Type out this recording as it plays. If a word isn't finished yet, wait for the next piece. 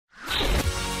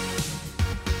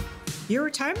Your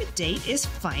retirement date is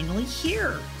finally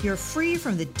here. You're free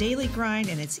from the daily grind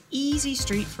and it's easy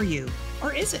street for you.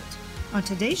 Or is it? On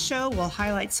today's show, we'll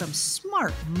highlight some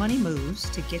smart money moves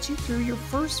to get you through your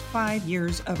first 5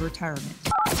 years of retirement.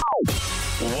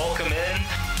 Welcome in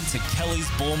to Kelly's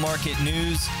Bull Market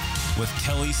News with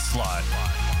Kelly Slott.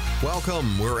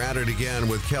 Welcome. We're at it again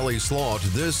with Kelly Slott.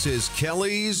 This is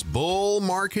Kelly's Bull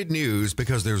Market News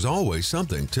because there's always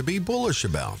something to be bullish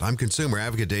about. I'm consumer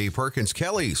advocate Dave Perkins.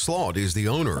 Kelly Slott is the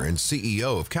owner and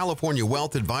CEO of California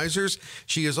Wealth Advisors.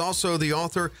 She is also the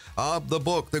author of the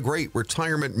book, The Great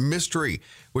Retirement Mystery,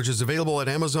 which is available at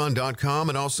Amazon.com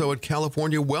and also at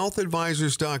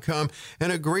CaliforniaWealthAdvisors.com.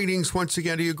 And greetings once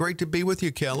again to you. Great to be with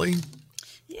you, Kelly.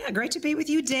 Yeah, great to be with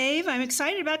you, Dave. I'm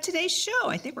excited about today's show.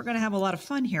 I think we're going to have a lot of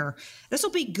fun here. This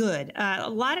will be good. A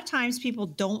lot of times people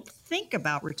don't think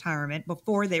about retirement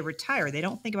before they retire. They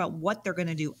don't think about what they're going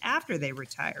to do after they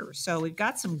retire. So we've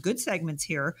got some good segments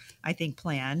here, I think,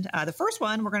 planned. The first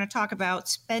one, we're going to talk about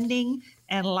spending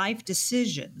and life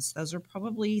decisions. Those are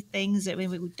probably things that we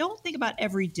don't think about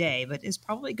every day, but is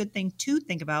probably a good thing to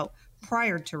think about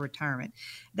prior to retirement.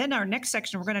 Then our next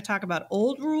section, we're going to talk about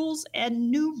old rules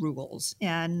and new rules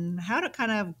and how to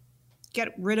kind of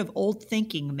get rid of old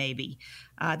thinking maybe.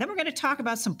 Then we're going to talk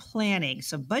about some planning,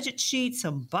 some budget sheets,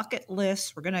 some bucket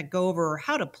lists. We're going to go over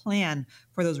how to plan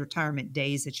for those retirement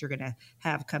days that you're going to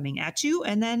have coming at you.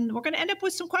 And then we're going to end up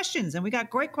with some questions. And we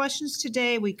got great questions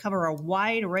today. We cover a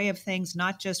wide array of things,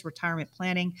 not just retirement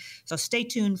planning. So stay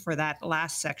tuned for that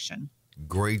last section.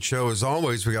 Great show as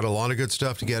always. We got a lot of good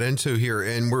stuff to get into here.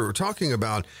 And we're talking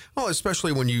about,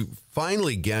 especially when you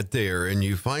finally get there and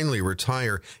you finally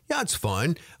retire. Yeah, it's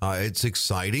fun. It's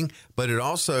exciting, but it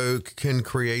also can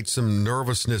create some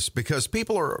nervousness because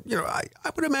people are,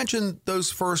 I would imagine those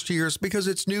first years because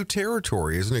it's new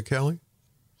territory, isn't it, Kelly?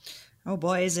 Oh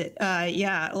boy, is it?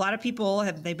 Yeah, a lot of people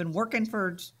they've been working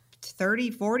for 30,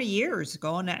 40 years,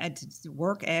 going to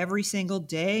work every single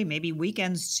day, maybe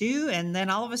weekends too. And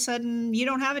then all of a sudden you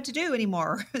don't have it to do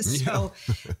anymore. So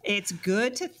it's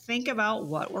good to think about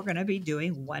what we're going to be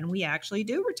doing when we actually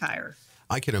do retire.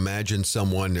 I can imagine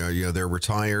someone, they're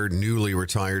retired, newly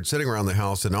retired, sitting around the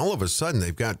house, and all of a sudden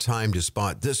they've got time to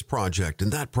spot this project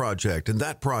and that project and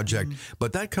that project. Mm-hmm.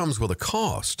 But that comes with a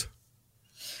cost.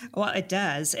 Well, it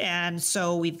does. And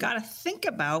so we've got to think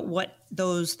about what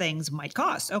those things might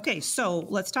cost. Okay, so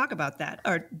let's talk about that.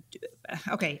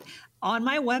 On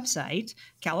my website,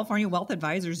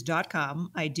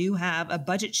 CaliforniaWealthAdvisors.com, I do have a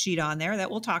budget sheet on there that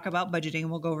we'll talk about budgeting,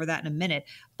 and we'll go over that in a minute.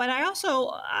 But I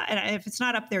also, and if it's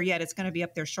not up there yet, it's going to be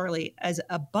up there shortly, as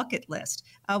a bucket list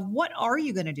of what are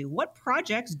you going to do? What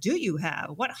projects do you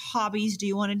have? What hobbies do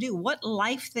you want to do? What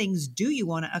life things do you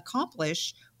want to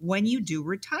accomplish when you do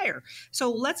retire?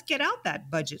 So let's get out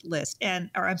that budget list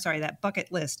that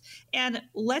bucket list. And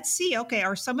let's see, okay,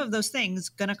 are some of those things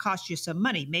going to cost you some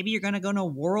money? Maybe you're going to go on a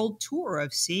world tour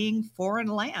of seeing foreign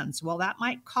lands. Well, that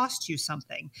might cost you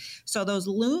something. So those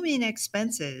looming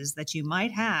expenses that you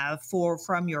might have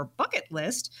from your bucket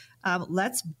list,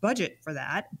 let's budget for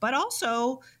that. But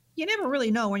also, you never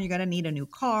really know when you're going to need a new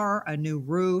car, a new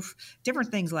roof,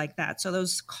 different things like that. So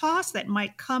those costs that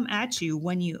might come at you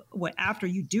after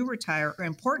you do retire are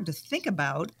important to think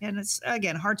about. And it's,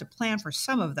 again, hard to plan for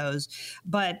some of those.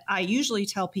 But I usually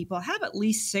tell people have at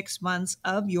least 6 months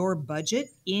of your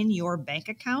budget in your bank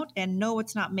account and know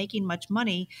it's not making much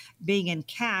money being in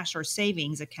cash or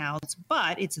savings accounts,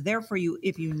 but it's there for you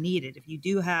if you need it. If you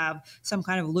do have some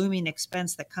kind of looming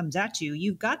expense that comes at you,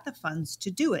 you've got the funds to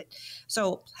do it.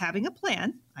 So having a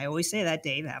plan, I always say that,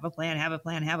 Dave, have a plan, have a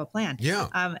plan, have a plan. Yeah.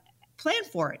 Plan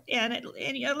for it. And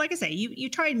like I say, you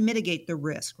try and mitigate the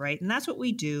risk, right? And that's what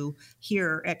we do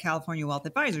here at California Wealth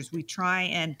Advisors. We try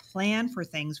and plan for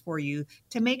things for you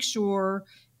to make sure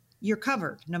you're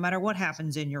covered no matter what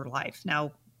happens in your life.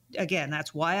 Now, again,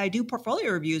 that's why I do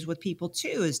portfolio reviews with people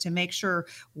too, is to make sure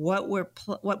what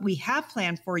we have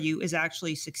planned for you is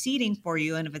actually succeeding for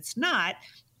you. And if it's not,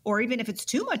 or even if it's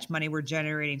too much money we're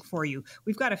generating for you,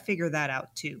 we've got to figure that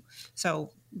out too.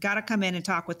 So got to come in and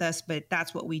talk with us, but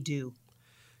that's what we do.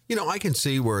 I can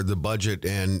see where the budget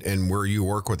and where you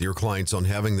work with your clients on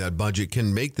having that budget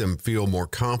can make them feel more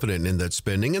confident in that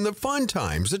spending and the fun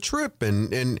times, the trip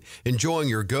and enjoying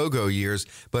your go-go years,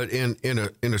 but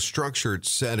in a structured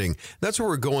setting. That's where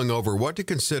we're going over what to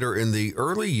consider in the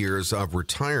early years of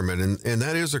retirement. And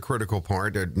that is a critical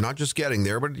part, not just getting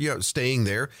there, but staying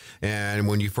there. And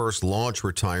when you first launch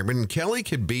retirement, and Kelly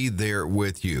could be there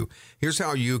with you. Here's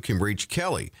how you can reach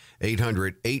Kelly,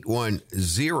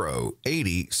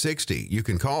 800-810-8060. 800-818-8060. You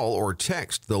can call or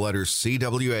text the letters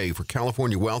CWA for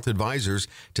California Wealth Advisors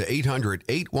to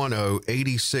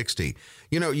 800-810-8060.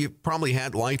 You know, you've probably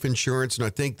had life insurance, and I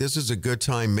think this is a good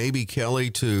time, maybe, Kelly,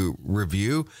 to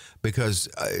review, because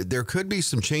there could be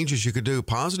some changes you could do,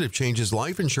 positive changes.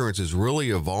 Life insurance has really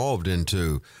evolved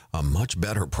into a much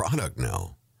better product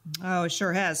now. Oh, it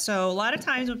sure has. So a lot of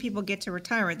times when people get to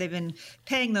retirement, they've been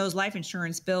paying those life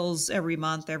insurance bills every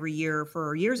month, every year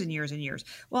for years and years and years.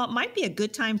 Well, it might be a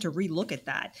good time to relook at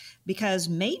that, because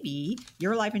maybe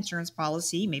your life insurance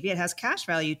policy, maybe it has cash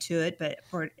value to it, but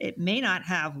it may not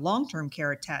have long-term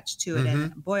care attached to it. Mm-hmm.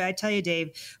 And boy, I tell you,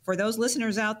 Dave, for those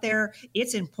listeners out there,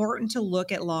 it's important to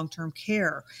look at long-term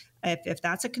care. If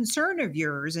that's a concern of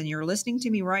yours and you're listening to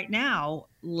me right now,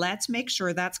 let's make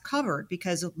sure that's covered,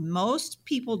 because most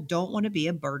people don't want to be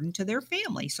a burden to their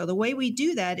family. So the way we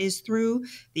do that is through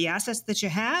the assets that you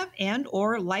have and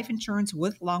or life insurance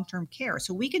with long-term care.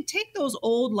 So we can take those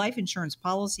old life insurance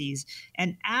policies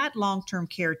and add long-term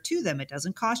care to them. It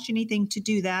doesn't cost you anything to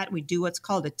do that. We do what's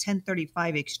called a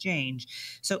 1035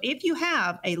 exchange. So if you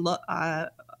have a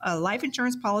life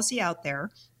insurance policy out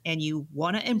there and you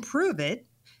want to improve it,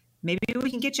 maybe we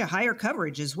can get you higher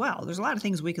coverage as well. There's a lot of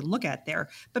things we can look at there,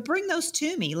 but bring those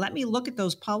to me. Let me look at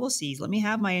those policies. Let me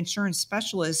have my insurance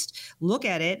specialist look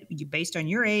at it based on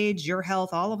your age, your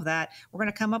health, all of that. We're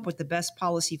going to come up with the best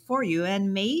policy for you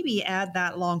and maybe add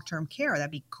that long-term care.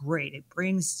 That'd be great. It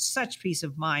brings such peace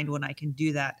of mind when I can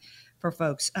do that for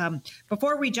folks.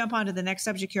 Before we jump on to the next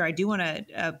subject here, I do want to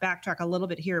backtrack a little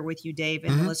bit here with you, Dave,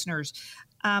 and the listeners.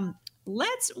 When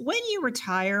you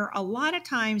retire, a lot of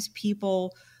times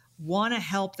people want to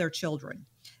help their children.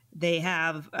 They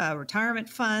have retirement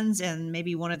funds, and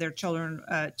maybe one of their children,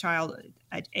 a child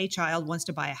wants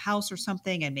to buy a house or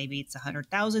something, and maybe it's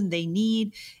 $100,000 they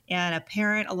need. And a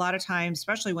parent, a lot of times,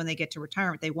 especially when they get to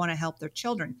retirement, they want to help their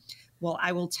children. Well,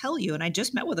 I will tell you, and I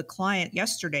just met with a client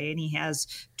yesterday, and he has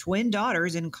twin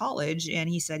daughters in college, and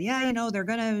he said, yeah, they're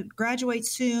going to graduate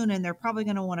soon, and they're probably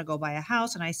going to want to go buy a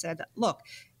house. And I said, look,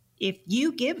 if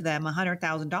you give them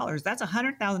 $100,000, that's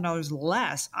 $100,000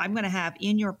 less I'm going to have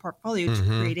in your portfolio to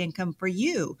create income for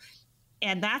you.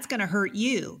 And that's going to hurt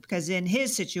you, because in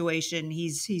his situation,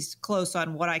 he's close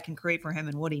on what I can create for him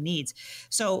and what he needs.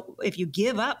 So if you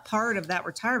give up part of that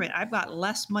retirement, I've got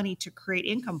less money to create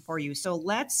income for you. So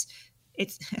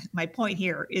it's my point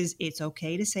here is it's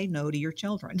okay to say no to your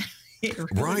children. It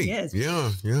really is. Yeah.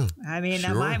 I mean,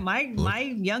 sure.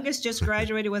 my youngest just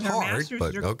graduated with her master's.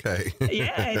 But okay.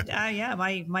 Yeah.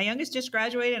 My youngest just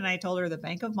graduated, and I told her the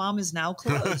Bank of Mom is now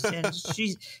closed, and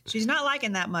she's not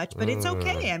liking that much, but it's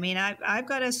okay. I mean, I've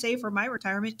got to save for my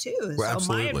retirement too. Well,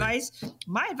 so absolutely.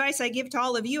 my advice I give to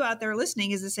all of you out there listening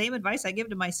is the same advice I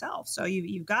give to myself. So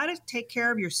you've got to take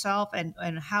care of yourself and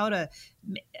how to,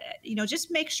 just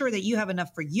make sure that you have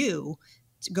enough for you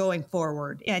going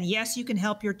forward. And yes, you can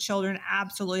help your children.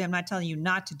 Absolutely. I'm not telling you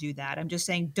not to do that. I'm just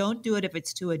saying don't do it if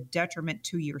it's to a detriment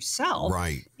to yourself.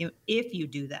 Right. If you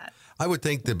do that. I would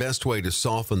think the best way to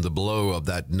soften the blow of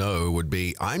that no would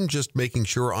be, I'm just making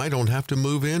sure I don't have to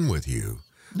move in with you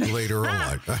later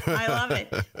on. I love it.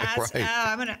 That's,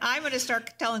 right. I'm gonna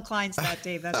start telling clients that,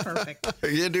 Dave. That's perfect.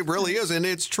 It really is, and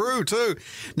it's true too.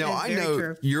 Now I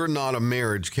know you're not a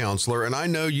marriage counselor, and I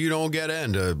know you don't get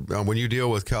into when you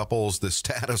deal with couples the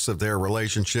status of their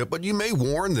relationship, but you may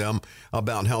warn them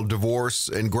about how divorce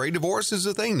and gray divorce is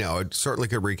a thing now. It certainly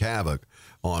could wreak havoc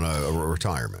on a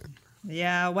retirement.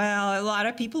 Yeah, well, a lot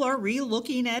of people are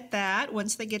re-looking at that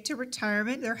once they get to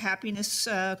retirement, their happiness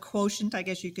quotient, I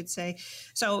guess you could say.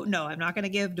 So, no, I'm not going to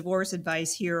give divorce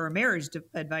advice here or marriage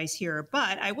advice here.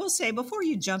 But I will say, before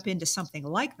you jump into something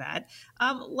like that,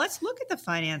 let's look at the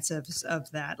finances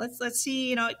of that. Let's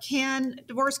see,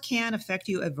 divorce can affect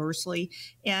you adversely.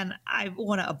 And I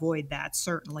want to avoid that,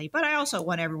 certainly. But I also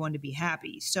want everyone to be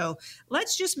happy. So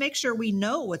let's just make sure we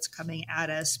know what's coming at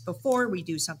us before we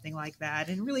do something like that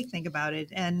and really think about it.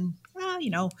 And,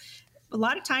 a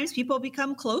lot of times people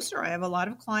become closer. I have a lot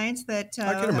of clients that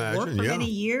have worked for many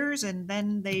years, and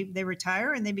then they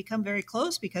retire and they become very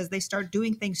close because they start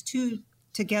doing things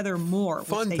together more,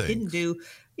 which they didn't do.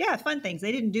 Yeah, fun things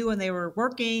they didn't do when they were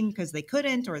working because they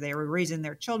couldn't, or they were raising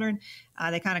their children.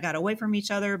 They kind of got away from each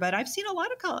other. But I've seen a lot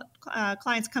of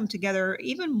clients come together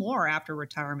even more after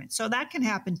retirement. So that can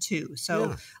happen too.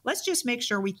 So let's just make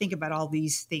sure we think about all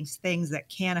these things that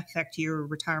can affect your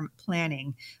retirement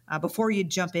planning before you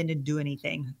jump in and do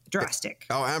anything drastic.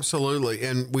 Oh, absolutely.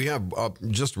 And we have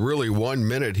just really 1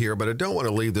 minute here, but I don't want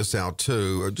to leave this out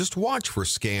too. Just watch for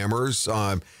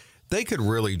scammers. They could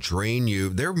really drain you.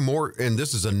 They're more, and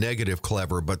this is a negative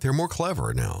clever, but they're more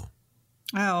clever now.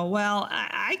 Oh, well,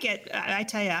 I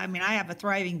tell you, I mean, I have a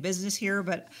thriving business here,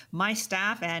 but my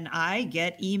staff and I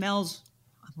get emails,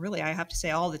 really, I have to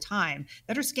say all the time,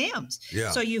 that are scams.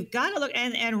 Yeah. So you've got to look,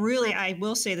 and really, I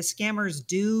will say the scammers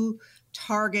do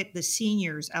target the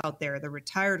seniors out there, the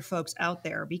retired folks out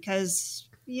there, because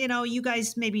you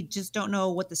guys maybe just don't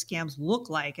know what the scams look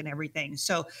like and everything.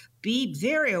 So be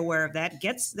very aware of that.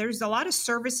 There's a lot of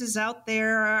services out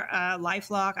there,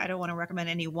 LifeLock. I don't want to recommend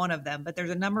any one of them, but there's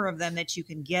a number of them that you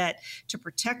can get to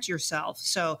protect yourself.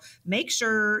 So make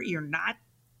sure you're not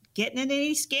getting in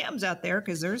any scams out there,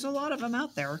 because there's a lot of them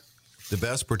out there. The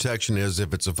best protection is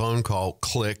if it's a phone call,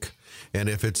 click. And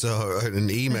if it's an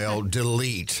email,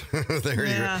 delete. There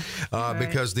Yeah, you go. right.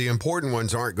 Because the important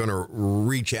ones aren't going to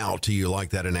reach out to you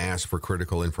like that and ask for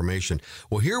critical information.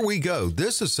 Well, here we go.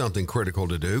 This is something critical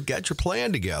to do. Get your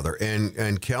plan together.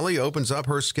 And Kelly opens up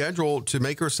her schedule to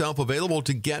make herself available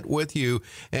to get with you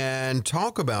and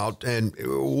talk about and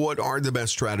what are the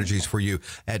best strategies for you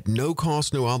at no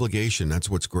cost, no obligation. That's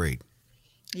what's great.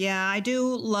 Yeah, I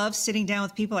do love sitting down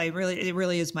with people. It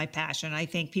really is my passion. I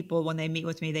think people, when they meet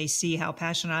with me, they see how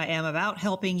passionate I am about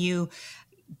helping you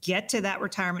get to that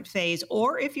retirement phase,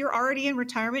 or if you're already in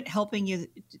retirement, helping you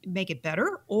make it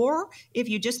better, or if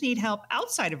you just need help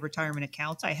outside of retirement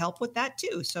accounts, I help with that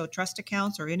too. So trust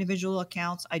accounts or individual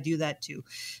accounts, I do that too.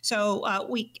 So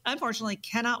we unfortunately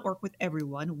cannot work with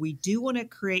everyone. We do want to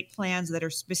create plans that are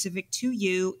specific to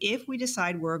you if we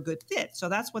decide we're a good fit. So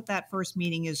that's what that first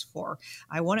meeting is for.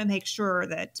 I want to make sure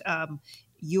that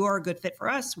you are a good fit for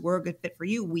us. We're a good fit for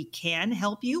you. We can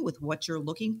help you with what you're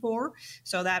looking for.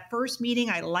 So that first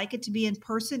meeting, I like it to be in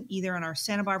person, either in our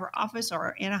Santa Barbara office or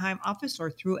our Anaheim office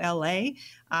or through LA,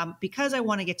 because I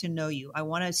want to get to know you. I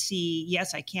want to see,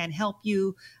 yes, I can help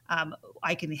you.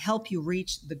 I can help you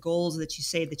reach the goals that you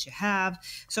say that you have.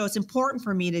 So it's important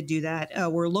for me to do that.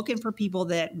 We're looking for people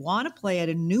that want to play at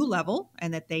a new level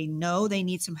and that they know they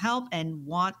need some help and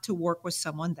want to work with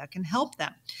someone that can help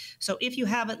them. So if you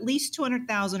have at least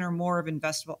 200,000 or more of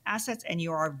investable assets and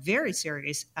you are very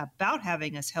serious about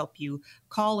having us help you,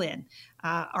 call in.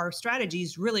 Our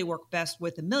strategies really work best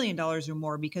with $1 million or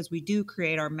more because we do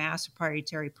create our mass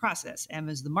proprietary process. M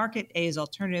is the market, A is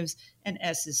alternatives, and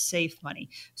S is safe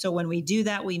money. So when we do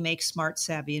that, we make smart,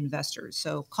 savvy investors.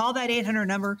 So call that 800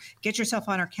 number, get yourself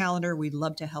on our calendar. We'd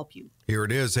love to help you. Here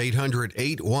it is,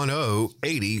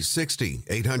 800-810-8060,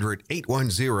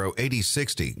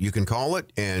 800-810-8060. You can call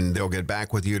it, and they'll get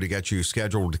back with you to get you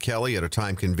scheduled to Kelly at a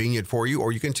time convenient for you,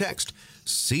 or you can text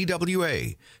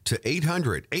CWA to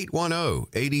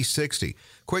 800-810-8060.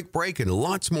 Quick break and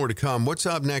lots more to come. What's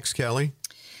up next, Kelly?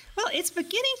 Well, it's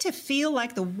beginning to feel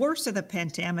like the worst of the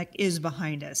pandemic is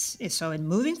behind us. So in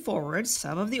moving forward,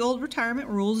 some of the old retirement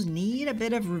rules need a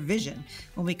bit of revision.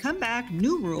 When we come back,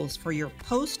 new rules for your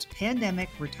post-pandemic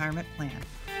retirement plan.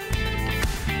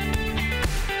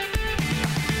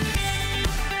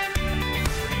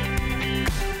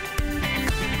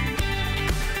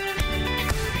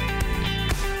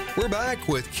 We're back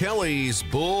with Kelly's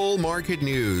Bull Market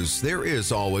News. There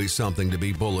is always something to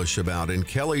be bullish about, and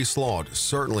Kelly Slaught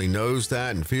certainly knows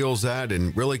that and feels that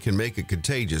and really can make it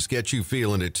contagious, get you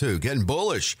feeling it too. Getting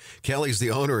bullish. Kelly's the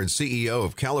owner and CEO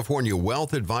of California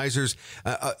Wealth Advisors,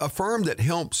 a firm that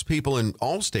helps people in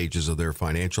all stages of their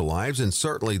financial lives, and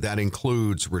certainly that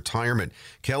includes retirement.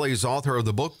 Kelly's author of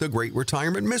the book, The Great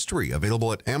Retirement Mystery,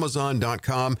 available at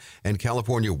Amazon.com and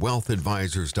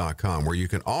CaliforniaWealthAdvisors.com, where you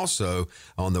can also,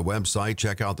 on the website,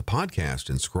 check out the podcast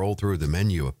and scroll through the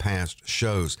menu of past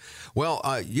shows. Well,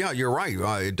 yeah, you're right.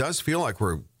 It does feel like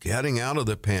we're getting out of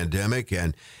the pandemic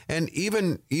and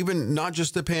even not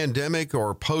just the pandemic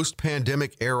or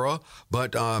post-pandemic era,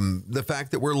 but the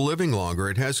fact that we're living longer.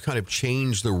 It has kind of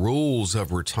changed the rules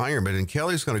of retirement. And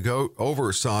Kelly's going to go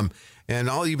over some, and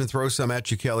I'll even throw some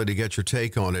at you, Kelly, to get your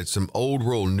take on it. Some old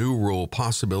rule, new rule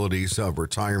possibilities of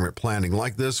retirement planning,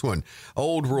 like this one.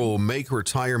 Old rule, make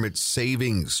retirement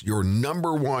savings your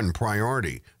number one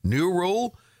priority. New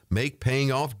rule, make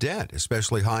paying off debt,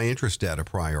 especially high interest debt, a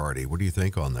priority. What do you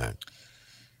think on that?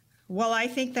 Well, I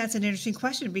think that's an interesting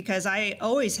question because I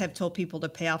always have told people to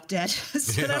pay off debt.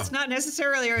 So that's not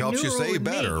necessarily our helps new you rule save with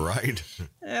better, me. right?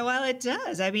 Well, it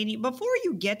does. I mean, before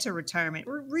you get to retirement,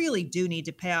 we really do need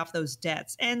to pay off those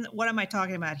debts. And what am I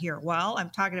talking about here? Well, I'm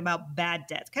talking about bad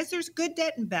debt because there's good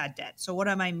debt and bad debt. So what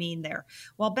do I mean there?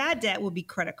 Well, bad debt will be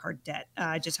credit card debt.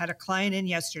 I just had a client in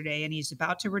yesterday and he's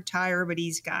about to retire, but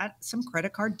he's got some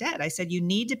credit card debt. I said, you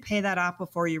need to pay that off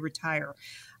before you retire.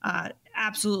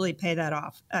 Absolutely pay that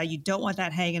off. You don't want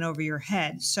that hanging over your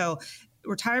head. So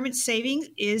retirement savings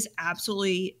is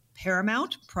absolutely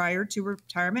paramount prior to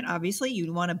retirement. Obviously,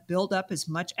 you want to build up as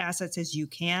much assets as you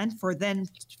can for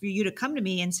you to come to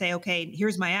me and say, okay,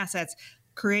 here's my assets,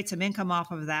 create some income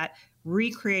off of that,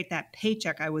 recreate that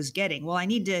paycheck I was getting. Well, I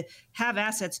need to have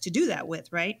assets to do that with,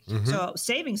 right? Mm-hmm. So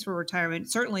savings for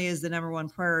retirement certainly is the number one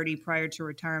priority prior to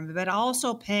retirement, but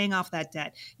also paying off that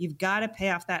debt. You've got to pay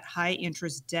off that high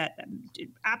interest debt.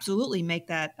 Absolutely make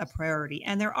that a priority.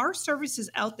 And there are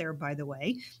services out there, by the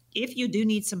way, if you do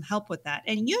need some help with that.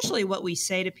 And usually what we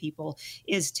say to people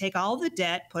is take all the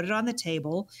debt, put it on the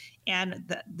table,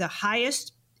 and the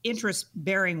highest interest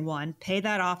bearing one, pay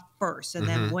that off first. And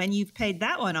then when you've paid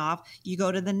that one off, you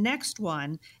go to the next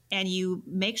one and you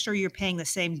make sure you're paying the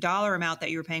same dollar amount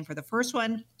that you were paying for the first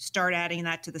one, start adding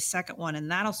that to the second one, and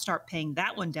that'll start paying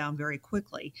that one down very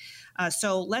quickly.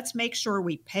 So let's make sure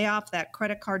we pay off that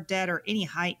credit card debt or any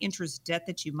high interest debt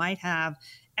that you might have,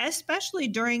 especially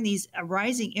during these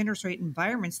rising interest rate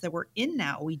environments that we're in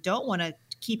now. We don't want to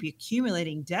keep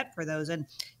accumulating debt for those. And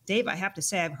Dave, I have to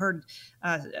say, I've heard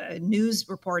news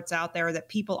reports out there that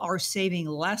people are saving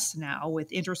less now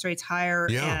with interest rates higher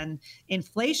and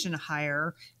inflation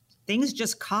higher. Things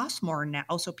just cost more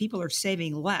now, so people are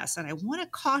saving less. And I want to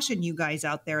caution you guys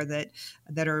out there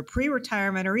that are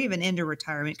pre-retirement or even into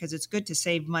retirement, because it's good to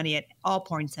save money at all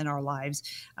points in our lives.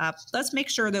 Let's make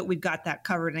sure that we've got that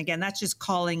covered. And again, that's just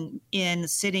calling in,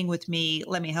 sitting with me.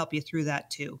 Let me help you through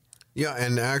that too. Yeah,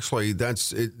 and actually,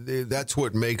 that's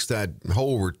what makes that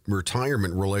whole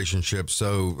retirement relationship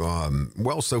so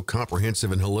so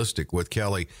comprehensive and holistic with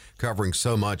Kelly, covering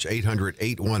so much.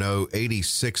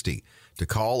 800-810-8060 to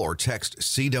call or text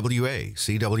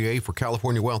CWA for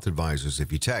California Wealth Advisors.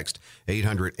 If you text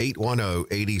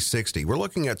 800-810-8060, we're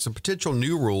looking at some potential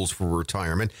new rules for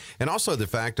retirement, and also the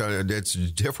fact that it's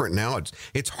different now.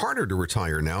 It's harder to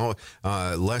retire now.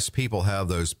 Less people have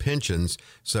those pensions,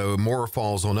 so more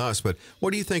falls on us. But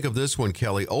what do you think of this one,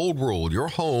 Kelly? Old rule: your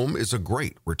home is a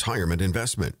great retirement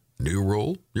investment. New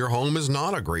rule: your home is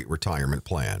not a great retirement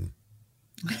plan.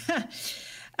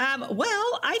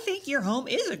 Well, I think your home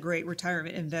is a great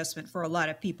retirement investment for a lot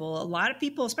of people. A lot of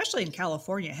people, especially in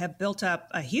California, have built up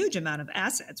a huge amount of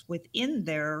assets within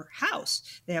their house.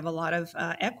 They have a lot of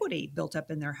equity built up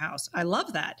in their house. I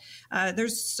love that.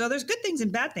 There's good things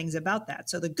and bad things about that.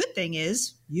 So the good thing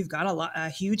is you've got a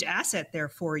huge asset there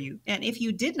for you. And if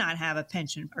you did not have a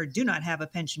pension or do not have a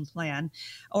pension plan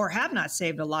or have not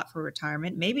saved a lot for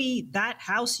retirement, maybe that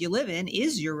house you live in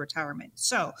is your retirement.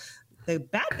 So the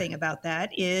bad thing about that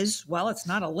is, well, it's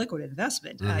not a liquid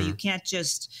investment. You can't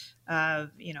just,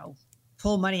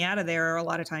 pull money out of there a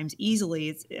lot of times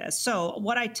easily. So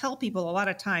what I tell people a lot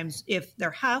of times, if their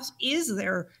house is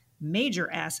their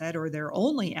major asset or their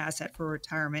only asset for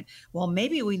retirement, well,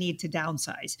 maybe we need to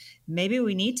downsize. Maybe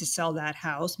we need to sell that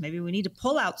house. Maybe we need to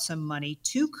pull out some money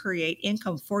to create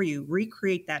income for you,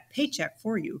 recreate that paycheck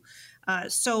for you.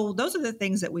 So those are the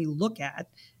things that we look at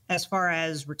as far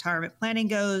as retirement planning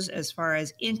goes, as far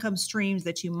as income streams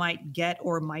that you might get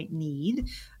or might need.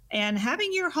 And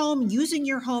having your home, using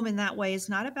your home in that way is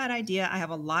not a bad idea. I have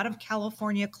a lot of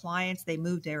California clients. They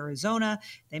moved to Arizona,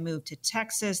 they moved to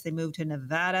Texas, they moved to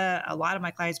Nevada. A lot of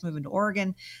my clients move into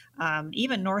Oregon,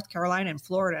 even North Carolina and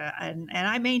Florida. And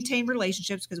I maintain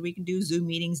relationships because we can do Zoom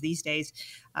meetings these days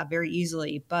very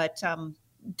easily. But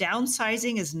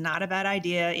downsizing is not a bad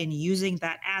idea in using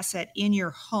that asset in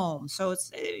your home. So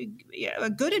it's a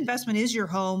good investment is your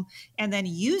home, and then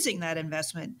using that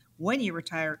investment when you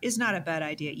retire is not a bad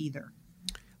idea either.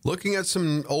 Looking at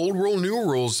some old rule, new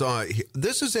rules.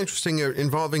 This is interesting,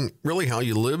 involving really how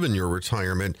you live in your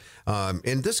retirement.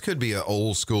 And this could be an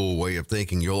old school way of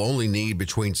thinking. You'll only need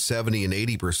between 70 and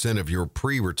 80% of your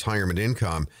pre-retirement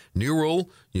income. New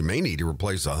rule: you may need to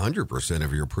replace 100%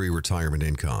 of your pre-retirement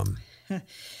income.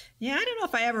 Yeah, I don't know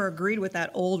if I ever agreed with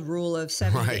that old rule of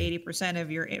 70 to 80%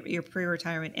 of your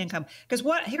pre-retirement income. Because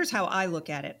here's how I look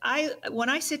at it. When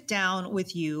I sit down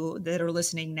with you that are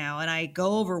listening now and I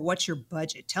go over what's your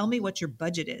budget, tell me what your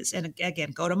budget is. And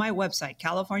again, go to my website,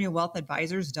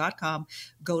 CaliforniaWealthAdvisors.com,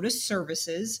 go to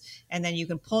services, and then you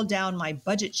can pull down my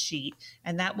budget sheet,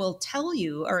 and that will tell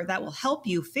you, or that will help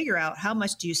you figure out how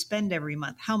much do you spend every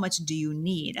month? How much do you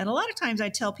need? And a lot of times I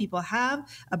tell people, have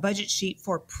a budget sheet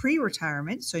for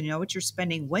pre-retirement, so you know what you're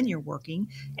spending when you're working,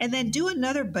 and then do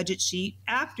another budget sheet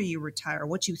after you retire,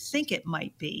 what you think it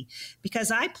might be, because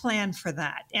I plan for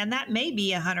that. And that may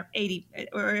be 180,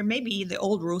 or maybe the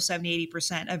old rule, 70,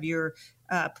 80% of your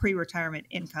pre-retirement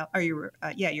income, or your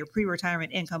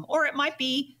pre-retirement income, or it might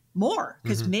be more,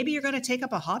 because maybe you're going to take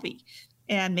up a hobby.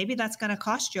 And maybe that's going to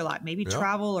cost you a lot. Maybe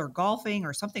travel or golfing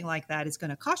or something like that is going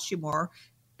to cost you more.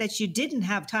 that you didn't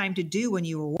have time to do when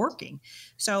you were working.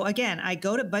 So again, I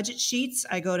go to budget sheets.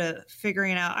 I go to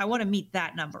figuring out, I want to meet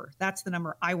that number. That's the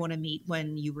number I want to meet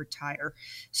when you retire.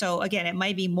 So again, it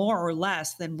might be more or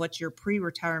less than what your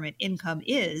pre-retirement income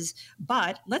is,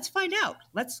 but let's find out.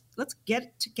 Let's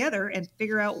get together and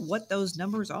figure out what those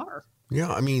numbers are. Yeah,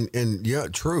 I mean, and yeah,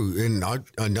 true. And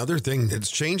another thing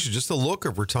that's changed is just the look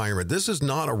of retirement. This is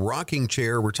not a rocking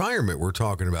chair retirement we're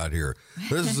talking about here.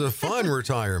 This is a fun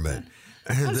retirement.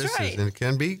 And That's right. it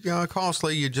can be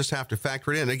costly. You just have to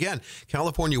factor it in. Again,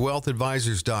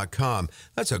 CaliforniaWealthAdvisors.com.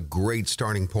 That's a great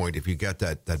starting point if you get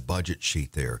that budget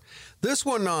sheet there. This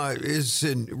one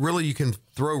really, you can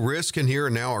throw risk in here.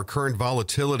 And now our current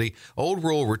volatility. Old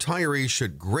rule, retirees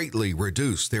should greatly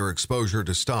reduce their exposure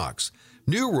to stocks.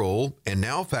 New rule, and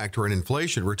now factor in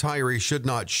inflation, retirees should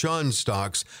not shun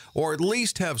stocks or at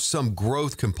least have some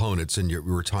growth components in your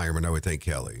retirement, I would think,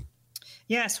 Kelly.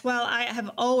 Yes, well, I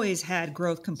have always had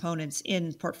growth components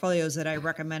in portfolios that I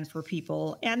recommend for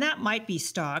people, and that might be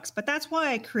stocks, but that's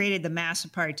why I created the mass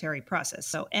proprietary process.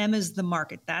 So M is the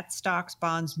market. That's stocks,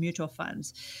 bonds, mutual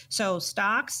funds. So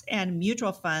stocks and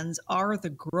mutual funds are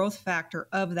the growth factor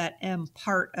of that M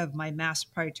part of my mass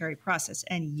proprietary process.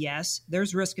 And yes,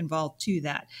 there's risk involved to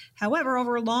that. However,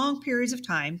 over long periods of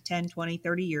time, 10, 20,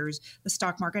 30 years, the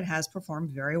stock market has performed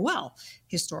very well.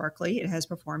 Historically, it has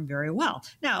performed very well.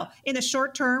 Now, in the short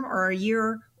term or a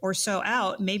year or so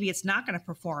out, maybe it's not going to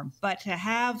perform. But to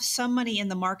have some money in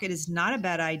the market is not a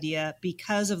bad idea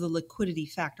because of the liquidity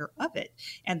factor of it.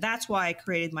 And that's why I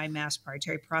created my mass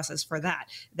proprietary process for that.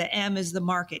 The M is the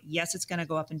market. Yes, it's going to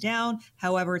go up and down.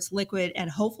 However, it's liquid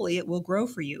and hopefully it will grow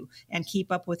for you and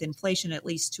keep up with inflation, at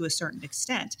least to a certain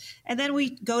extent. And then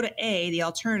we go to A, the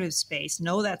alternative space.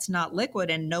 No, that's not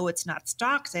liquid, and no, it's not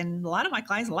stocks. And a lot of my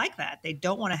clients like that. They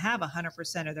don't want to have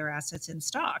 100% of their assets in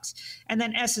stocks. And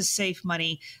then S is safe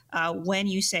money. When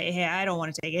you say, hey, I don't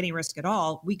want to take any risk at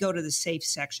all, we go to the safe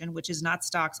section, which is not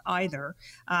stocks either,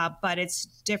 but it's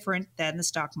different than the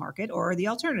stock market or the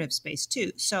alternative space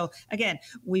too. So again,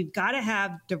 we've got to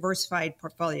have diversified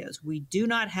portfolios. We do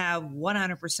not have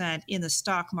 100% in the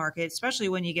stock market, especially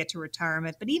when you get to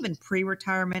retirement, but even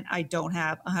pre-retirement, I don't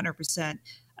have 100%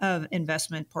 of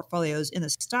investment portfolios in the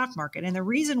stock market. And the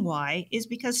reason why is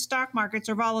because stock markets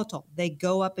are volatile. They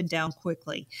go up and down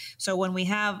quickly. So when we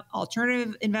have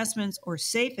alternative investments or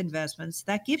safe investments,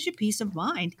 that gives you peace of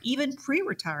mind, even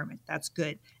pre-retirement. That's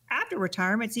good. After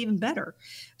retirement, it's even better.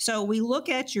 So we look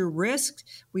at your risk,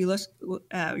 we look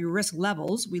your risk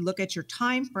levels, we look at your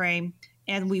time frame,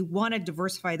 and we want to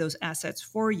diversify those assets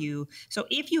for you. So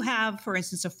if you have, for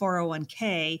instance, a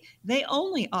 401k, they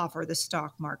only offer the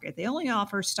stock market. They only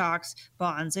offer stocks,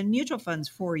 bonds, and mutual funds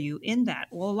for you in that.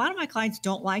 Well, a lot of my clients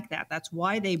don't like that. That's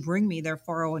why they bring me their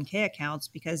 401k accounts,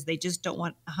 because they just don't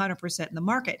want 100% in the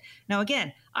market. Now,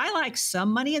 again, I like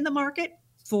some money in the market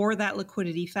for that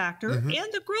liquidity factor and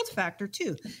the growth factor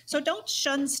too. So don't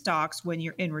shun stocks when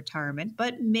you're in retirement,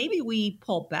 but maybe we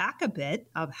pull back a bit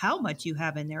of how much you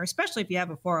have in there, especially if you have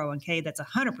a 401k that's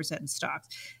 100% in stocks.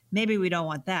 Maybe we don't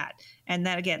want that. And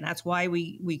that, again, that's why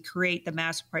we create the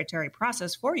mass proprietary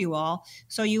process for you all.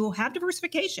 So you have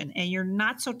diversification and you're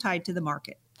not so tied to the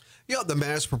market. Yeah, the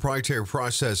mass proprietary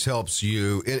process helps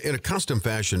you in a custom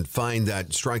fashion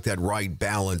strike that right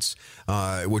balance,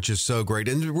 which is so great.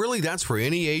 And really, that's for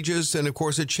any ages. And of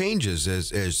course, it changes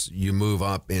as you move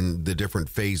up in the different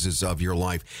phases of your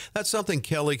life. That's something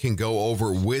Kelly can go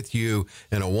over with you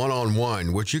in a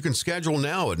one-on-one, which you can schedule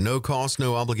now at no cost,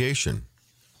 no obligation.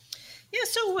 Yeah,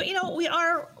 so,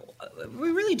 we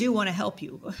really do want to help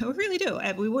you. We really do.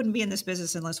 We wouldn't be in this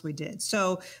business unless we did.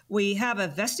 So we have a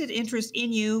vested interest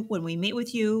in you. When we meet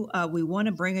with you, we want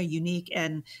to bring a unique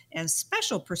and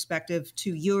special perspective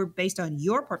to you based on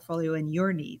your portfolio and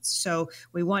your needs. So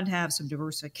we want to have some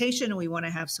diversification. We want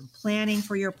to have some planning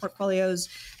for your portfolios.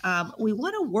 We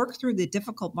want to work through the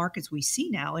difficult markets we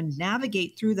see now and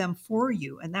navigate through them for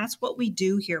you. And that's what we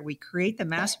do here. We create the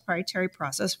mass proprietary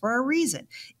process for a reason.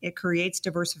 It creates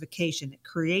diversification. It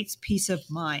creates peace of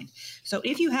mind. So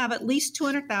if you have at least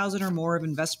 200,000 or more of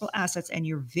investable assets and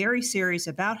you're very serious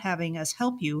about having us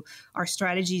help you, our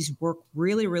strategies work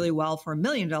really, really well for $1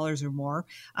 million or more.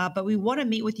 But we want to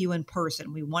meet with you in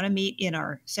person. We want to meet in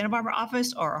our Santa Barbara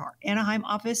office or our Anaheim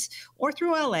office or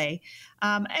through LA.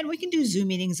 And we can do Zoom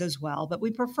meetings as well, but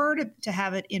we prefer to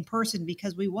have it in person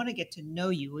because we want to get to know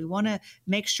you. We want to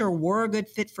make sure we're a good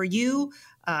fit for you,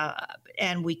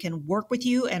 and we can work with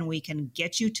you and we can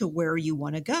get you to where you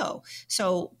want to go.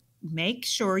 So make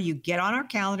sure you get on our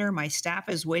calendar. My staff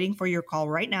is waiting for your call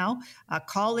right now.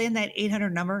 Call in that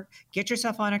 800 number, get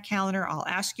yourself on our calendar. I'll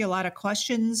ask you a lot of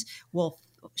questions. We'll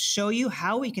show you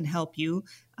how we can help you.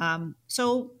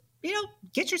 So,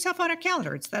 get yourself on our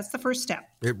calendar. That's the first step.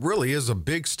 It really is a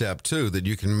big step, too, that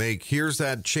you can make. Here's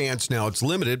that chance. Now, it's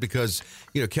limited because,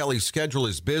 Kelly's schedule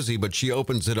is busy, but she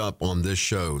opens it up on this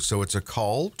show. So it's a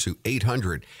call to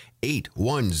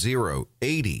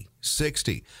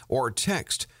 800-810-8060 or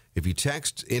text. If you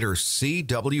text, enter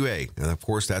CWA. And, of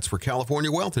course, that's for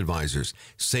California Wealth Advisors.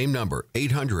 Same number,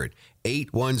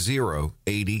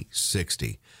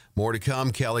 800-810-8060. More to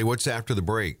come, Kelly. What's after the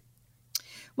break?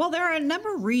 Well, there are a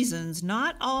number of reasons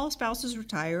not all spouses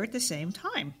retire at the same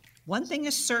time. One thing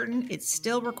is certain, it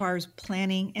still requires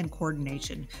planning and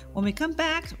coordination. When we come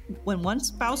back, when one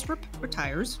spouse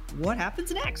retires, what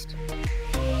happens next?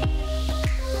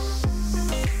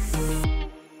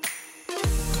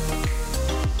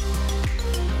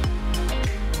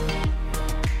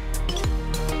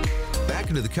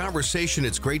 Into the conversation.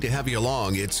 It's great to have you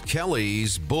along. It's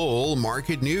Kelly's Bull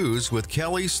Market News with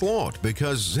Kelly Slaught,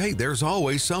 because, hey, there's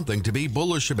always something to be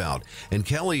bullish about. And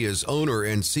Kelly is owner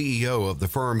and CEO of the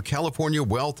firm California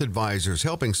Wealth Advisors,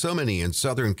 helping so many in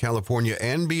Southern California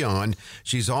and beyond.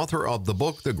 She's author of the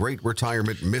book, The Great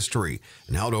Retirement Mystery,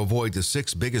 and How to Avoid the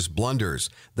 6 Biggest Blunders.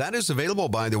 That is available,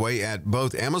 by the way, at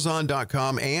both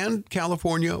Amazon.com and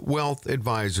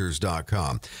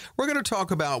CaliforniaWealthAdvisors.com. We're going to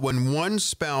talk about when one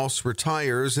spouse retires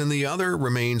and the other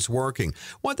remains working.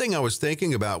 One thing I was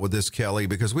thinking about with this, Kelly,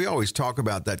 because we always talk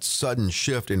about that sudden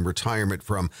shift in retirement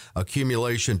from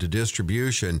accumulation to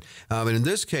distribution. And in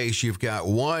this case, you've got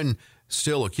one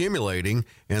still accumulating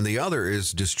and the other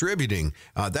is distributing.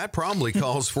 That probably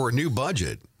calls for a new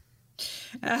budget.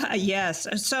 Yes.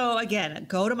 So again,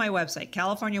 go to my website,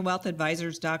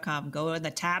 CaliforniaWealthAdvisors.com. Go in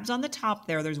the tabs on the top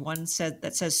there. There's one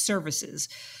that says services.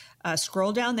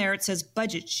 Scroll down there. It says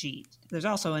budget sheet. There's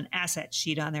also an asset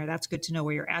sheet on there. That's good to know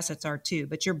where your assets are too.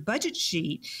 But your budget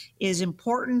sheet is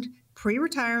important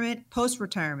pre-retirement,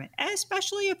 post-retirement,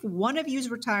 especially if one of you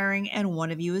is retiring and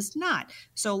one of you is not.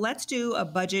 So let's do a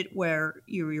budget where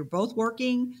you're both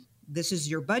working. This is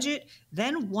your budget.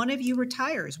 Then one of you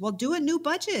retires. Well, do a new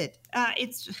budget.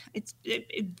 It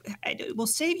will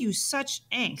save you such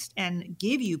angst and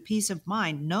give you peace of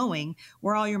mind knowing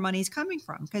where all your money is coming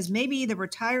from. Because maybe the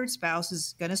retired spouse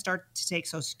is going to start to take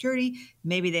Social Security.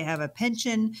 Maybe they have a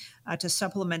pension to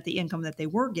supplement the income that they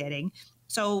were getting.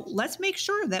 So let's make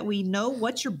sure that we know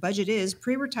what your budget is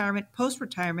pre-retirement,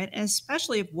 post-retirement, and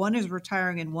especially if one is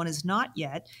retiring and one is not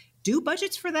yet. Do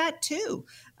budgets for that too.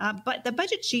 But the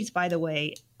budget sheets, by the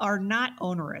way, are not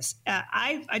onerous.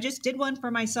 I just did one for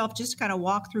myself, just to kind of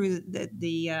walk through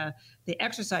the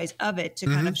exercise of it to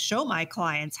kind of show my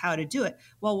clients how to do it.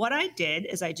 Well, what I did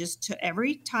is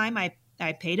every time I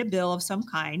paid a bill of some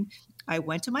kind, I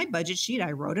went to my budget sheet,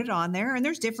 I wrote it on there, and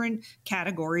there's different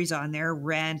categories on there,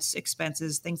 rents,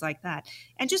 expenses, things like that,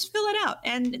 and just fill it out.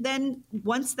 And then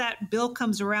once that bill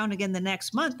comes around again the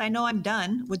next month, I know I'm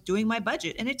done with doing my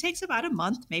budget. And it takes about a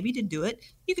month maybe to do it.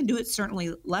 You can do it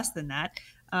certainly less than that.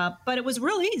 But it was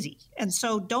real easy. And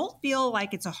so don't feel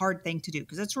like it's a hard thing to do,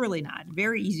 because it's really not.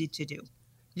 Very easy to do.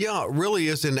 Yeah, it really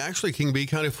is, and actually can be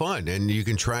kind of fun, and you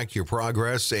can track your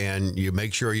progress, and you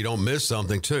make sure you don't miss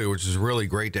something too, which is really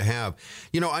great to have.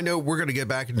 I know we're going to get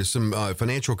back into some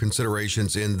financial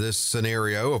considerations in this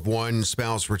scenario of one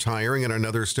spouse retiring and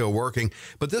another still working,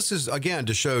 but this is, again,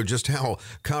 to show just how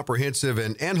comprehensive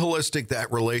and holistic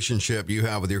that relationship you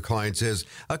have with your clients is.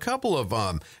 A couple of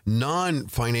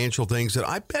non-financial things that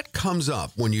I bet comes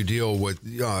up when you deal with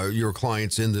your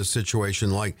clients in this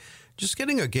situation, like just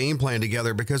getting a game plan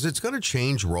together, because it's going to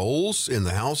change roles in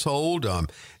the household.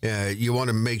 You want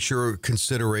to make sure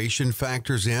consideration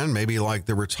factors in, maybe like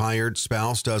the retired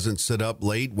spouse doesn't sit up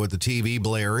late with the TV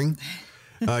blaring,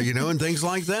 and things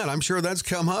like that. I'm sure that's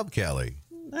come up, Kelly.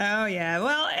 Oh, yeah.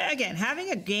 Well, again,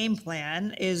 having a game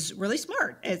plan is really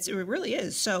smart. It really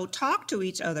is. So talk to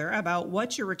each other about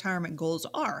what your retirement goals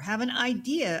are. Have an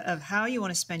idea of how you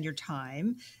want to spend your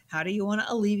time. How do you want to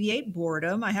alleviate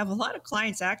boredom? I have a lot of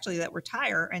clients actually that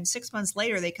retire, and 6 months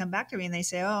later they come back to me and they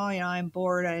say, oh, I'm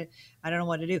bored. I don't know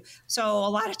what to do. So a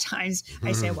lot of times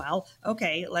I say, well,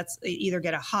 okay, let's either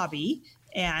get a hobby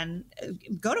and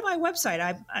go to my website.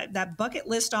 That bucket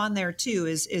list on there too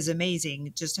is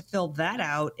amazing, just to fill that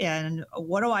out. And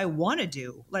what do I want to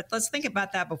do? Let's think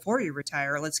about that before you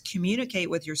retire. Let's communicate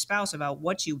with your spouse about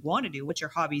what you want to do, what your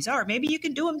hobbies are. Maybe you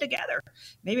can do them together.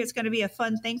 Maybe it's going to be a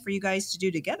fun thing for you guys to do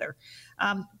together.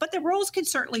 But the roles can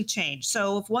certainly change.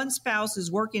 So if one spouse is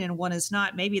working and one is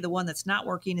not, maybe the one that's not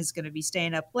working is going to be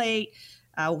staying up late,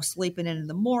 sleeping in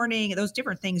the morning. Those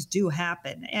different things do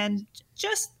happen. And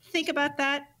just think about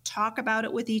that. talk about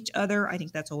it with each other. I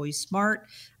think that's always smart.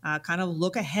 Kind of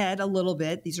look ahead a little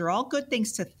bit. These are all good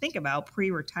things to think about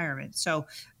pre-retirement. So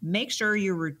make sure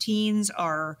your routines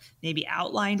are maybe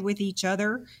outlined with each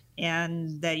other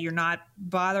and that you're not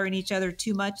bothering each other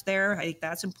too much there. I think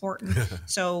that's important.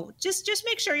 So just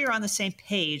make sure you're on the same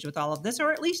page with all of this,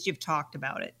 or at least you've talked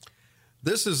about it.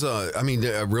 This is,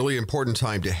 a really important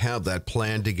time to have that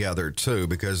plan together, too,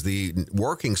 because the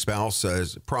working spouse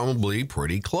is probably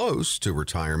pretty close to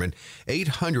retirement.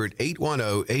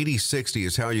 800-810-8060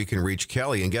 is how you can reach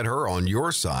Kelly and get her on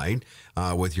your side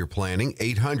with your planning.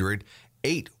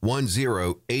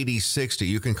 800-810-8060.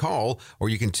 You can call or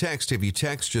you can text. If you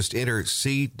text, just enter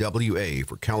CWA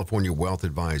for California Wealth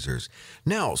Advisors.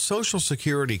 Now, Social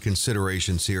Security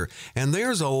considerations here, and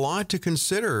there's a lot to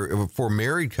consider for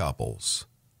married couples.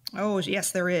 Oh,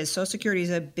 yes, there is. Social Security is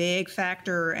a big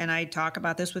factor, and I talk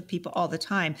about this with people all the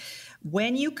time.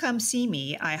 When you come see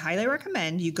me, I highly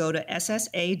recommend you go to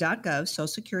ssa.gov,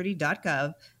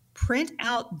 socialsecurity.gov, print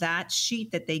out that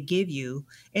sheet that they give you.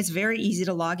 It's very easy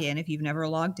to log in if you've never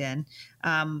logged in.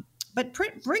 But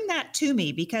bring that to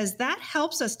me because that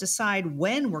helps us decide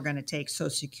when we're going to take Social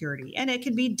Security. And it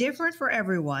can be different for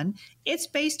everyone. It's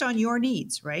based on your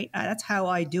needs, right? That's how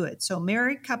I do it. So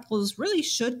married couples really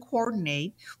should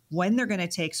coordinate when they're going to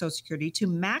take Social Security to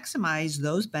maximize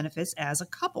those benefits as a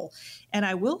couple. And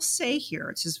I will say here,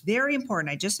 it's just very important.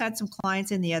 I just had some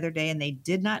clients in the other day and they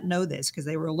did not know this because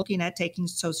they were looking at taking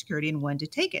Social Security and when to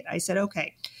take it. I said,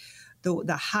 okay.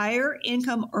 The higher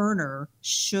income earner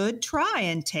should try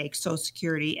and take Social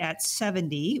Security at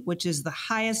 70, which is the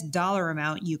highest dollar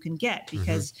amount you can get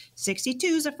because 62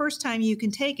 is the first time you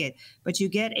can take it, but you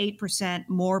get 8%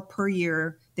 more per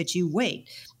year that you wait.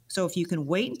 So if you can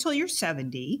wait until you're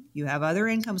 70, you have other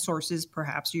income sources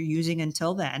perhaps you're using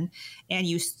until then, and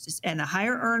the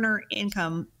higher earner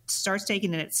income starts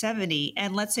taking it at 70,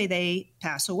 and let's say they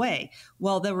pass away.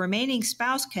 Well, the remaining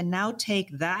spouse can now take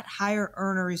that higher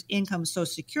earner's income Social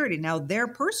Security. Now their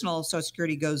personal Social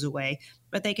Security goes away,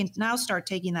 but they can now start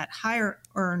taking that higher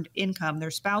earned income,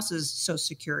 their spouse's Social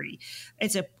Security.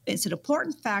 It's an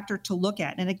important factor to look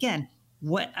at. And again,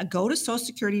 go to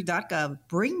socialsecurity.gov,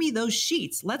 bring me those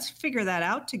sheets. Let's figure that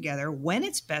out together when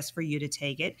it's best for you to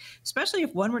take it, especially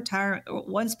if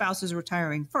one spouse is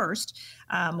retiring first,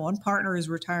 one partner is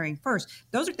retiring first.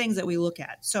 Those are things that we look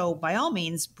at. So by all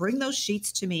means, bring those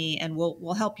sheets to me and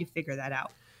we'll help you figure that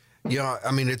out. Yeah, I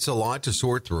mean, it's a lot to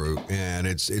sort through, and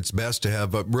it's best to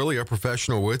have a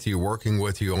professional with you, working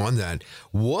with you on that.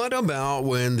 What about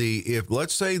if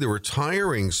let's say the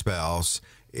retiring spouse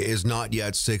is not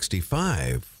yet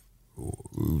 65,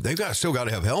 they've still got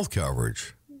to have health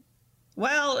coverage.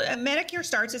 Well, Medicare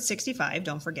starts at 65,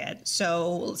 don't forget.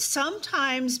 So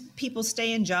sometimes people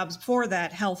stay in jobs for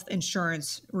that health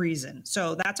insurance reason.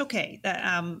 So that's okay.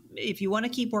 If you want to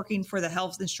keep working for the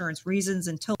health insurance reasons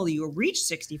until you reach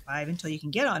 65, until you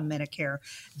can get on Medicare,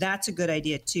 that's a good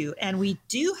idea too. And we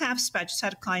do have just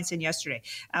had clients in yesterday.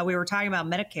 We were talking about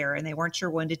Medicare and they weren't sure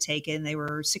when to take it. And they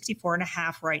were 64 and a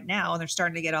half right now. And they're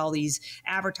starting to get all these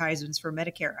advertisements for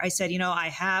Medicare. I said, I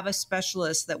have a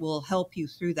specialist that will help you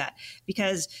through that.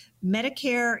 Because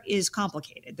Medicare is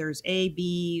complicated. There's A,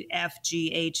 B, F,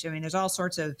 G, H. I mean, there's all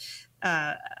sorts of,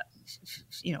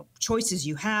 choices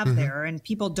you have there, and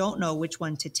people don't know which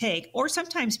one to take. Or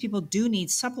sometimes people do need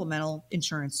supplemental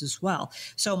insurance as well.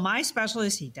 So my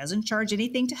specialist, he doesn't charge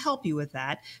anything to help you with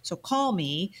that. So call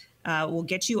me. We'll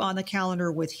get you on the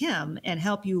calendar with him and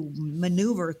help you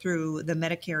maneuver through the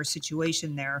Medicare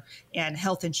situation there and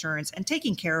health insurance and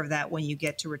taking care of that when you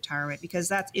get to retirement, because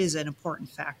that is an important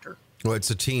factor. Well,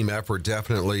 it's a team effort,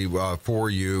 definitely,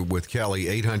 for you with Kelly.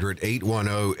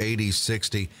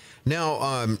 800-810-8060.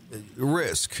 Now,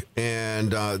 risk,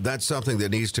 and that's something that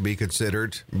needs to be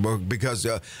considered because,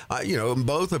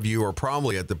 both of you are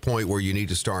probably at the point where you need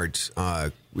to start,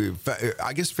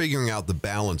 figuring out the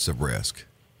balance of risk.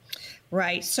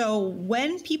 Right. So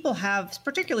when people have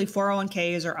particularly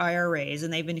 401ks or IRAs,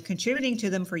 and they've been contributing to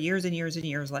them for years and years and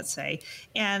years, let's say,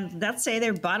 and let's say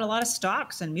they've bought a lot of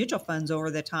stocks and mutual funds over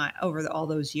all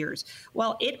those years.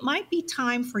 Well, it might be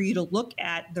time for you to look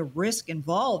at the risk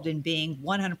involved in being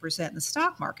 100% in the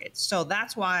stock market. So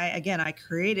that's why, again, I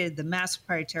created the mass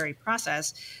proprietary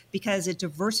process, because it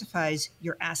diversifies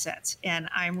your assets. And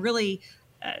I'm really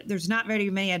there's not very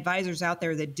many advisors out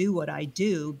there that do what I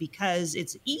do, because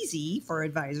it's easy for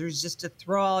advisors just to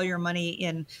throw all your money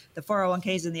in the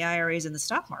 401ks and the IRAs and the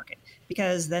stock market,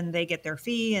 because then they get their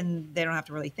fee and they don't have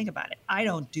to really think about it. I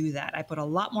don't do that. I put a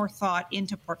lot more thought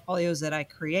into portfolios that I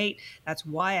create. That's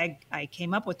why I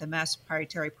came up with the mass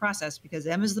proprietary process, because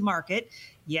M is the market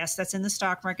Yes, that's in the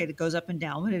stock market. It goes up and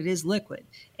down, but it is liquid.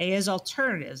 A is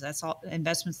alternatives. That's all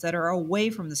investments that are away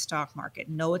from the stock market.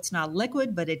 No, it's not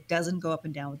liquid, but it doesn't go up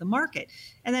and down with the market.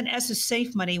 And then S is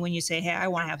safe money, when you say, hey, I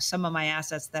want to have some of my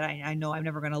assets that I know I'm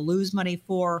never going to lose money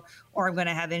for, or I'm going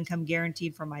to have income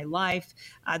guaranteed for my life.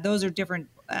 Those are different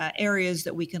areas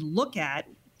that we can look at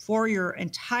for your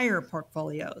entire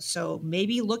portfolio. So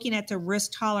maybe looking at the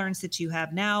risk tolerance that you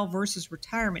have now versus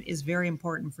retirement is very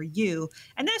important for you.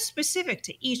 And that's specific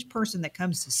to each person that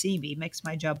comes to see me. It makes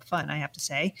my job fun, I have to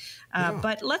say.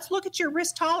 But let's look at your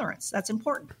risk tolerance. That's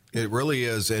important. It really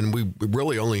is. And we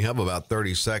really only have about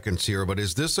 30 seconds here. But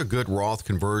is this a good Roth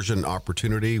conversion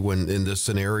opportunity when in this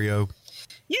scenario?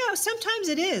 Yeah, sometimes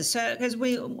it is, because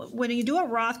when you do a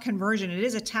Roth conversion, it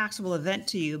is a taxable event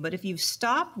to you. But if you've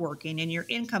stopped working and your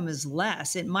income is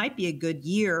less, it might be a good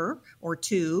year or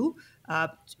two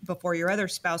before your other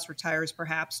spouse retires,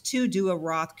 perhaps, to do a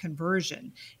Roth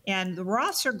conversion. And the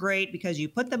Roths are great because you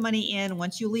put the money in.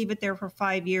 Once you leave it there for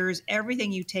 5 years,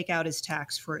 everything you take out is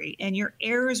tax-free, and your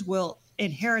heirs will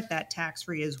inherit that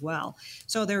tax-free as well.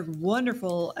 So they're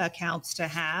wonderful accounts to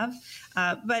have.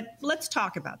 But let's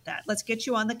talk about that. Let's get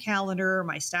you on the calendar.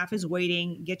 My staff is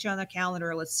waiting. Get you on the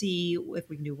calendar. Let's see if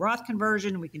we can do Roth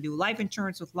conversion. We can do life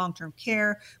insurance with long-term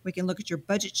care. We can look at your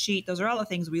budget sheet. Those are all the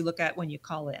things we look at when you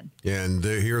call in. And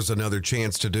here's another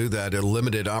chance to do that. A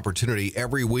limited opportunity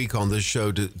every week on this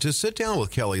show to sit down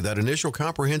with Kelly. That initial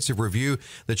comprehensive review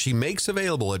that she makes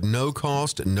available at no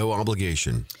cost, no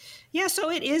obligation. Yeah,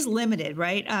 so it is limited,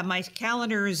 right? My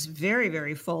calendar is very,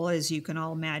 very full, as you can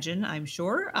all imagine, I'm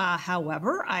sure.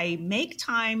 However, I make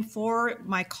time for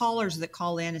my callers that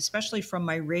call in, especially from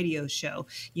my radio show.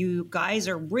 You guys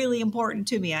are really important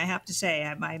to me, I have to say.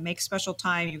 I make special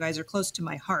time. You guys are close to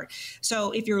my heart.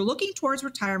 So if you're looking towards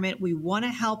retirement, we want to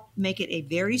help make it a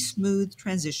very smooth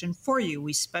transition for you.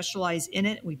 We specialize in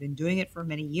it. We've been doing it for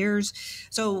many years.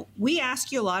 So we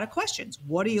ask you a lot of questions.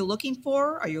 What are you looking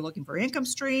for? Are you looking for income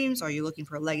streams? Are you looking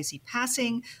for legacy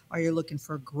passing? Are you looking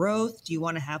for growth? Do you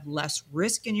want to have less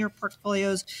risk in your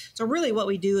portfolios? So really what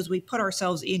we do is we put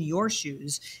ourselves in your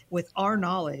shoes with our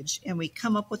knowledge, and we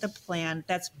come up with a plan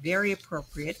that's very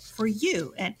appropriate for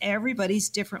you. And everybody's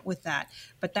different with that.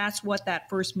 But that's what that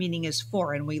first meeting is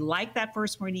for. And we like that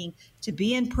first meeting to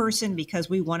be in person because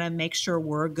we want to make sure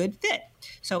we're a good fit.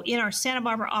 So in our Santa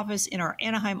Barbara office, in our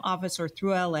Anaheim office, or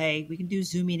through LA, we can do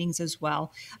Zoom meetings as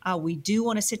well. We do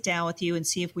want to sit down with you and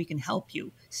see if we can help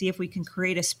you, see if we can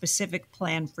create a specific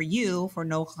plan for you for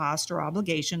no cost or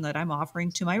obligation that I'm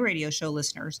offering to my radio show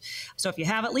listeners. So if you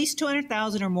have at least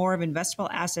 $200,000 or more of investable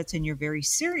assets and you're very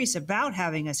serious about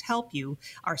having us help you,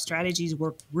 our strategies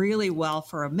work really well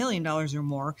for $1 million or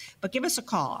more. But give us a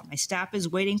call. My staff is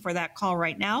waiting for that call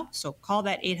right now. So call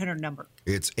that 800 number.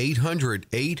 It's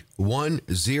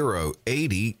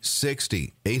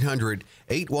 800-810-8060.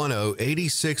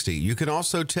 800-810-8060. You can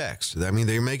also text. I mean,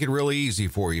 they make it really easy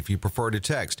for you if you prefer to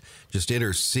text. Just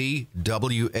enter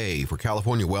CWA for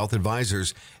California Wealth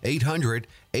Advisors,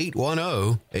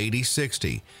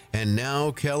 800-810-8060. And now,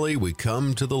 Kelly, we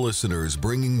come to the listeners,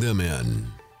 bringing them in.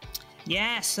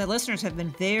 Yes, the listeners have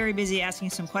been very busy asking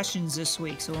some questions this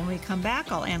week. So when we come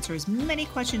back, I'll answer as many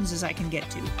questions as I can get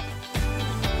to.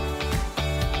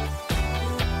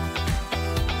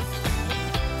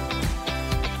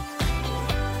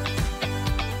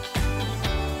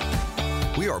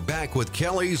 We are back with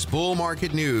Kelly's Bull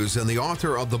Market News and the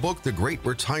author of the book, The Great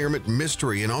Retirement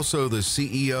Mystery, and also the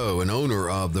CEO and owner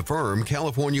of the firm,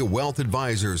 California Wealth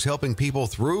Advisors, helping people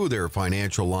through their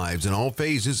financial lives in all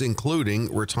phases,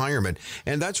 including retirement.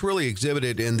 And that's really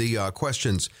exhibited in the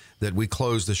questions that we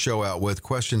close the show out with,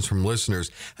 questions from listeners.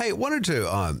 Hey, I wanted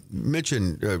to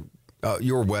mention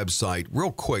your website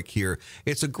real quick here.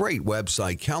 It's a great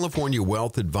website,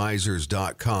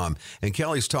 CaliforniaWealthAdvisors.com. And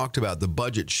Kelly's talked about the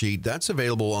budget sheet. That's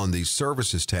available on the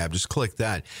services tab. Just click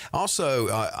that. Also,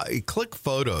 click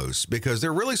photos, because there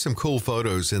are really some cool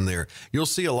photos in there. You'll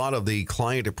see a lot of the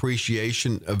client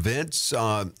appreciation events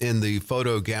in the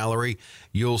photo gallery.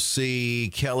 You'll see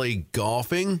Kelly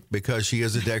golfing because she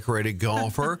is a decorated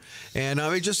golfer. And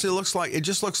it just looks like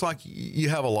you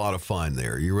have a lot of fun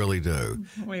there. You really do.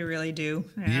 We really do.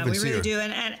 Yeah, we really do.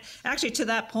 And actually, to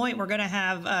that point, we're going to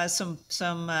have some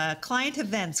client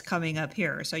events coming up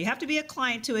here. So you have to be a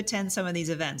client to attend some of these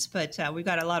events. But we've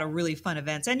got a lot of really fun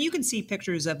events. And you can see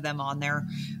pictures of them on there,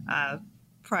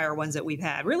 prior ones that we've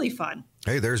had. Really fun.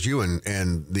 Hey, there's you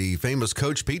and the famous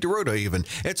Coach Pete DeRota even.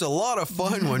 It's a lot of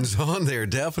fun ones on there,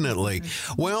 definitely.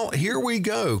 Well, here we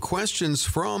go. Questions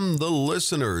from the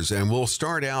listeners, and we'll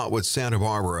start out with Santa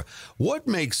Barbara. What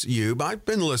makes you, I've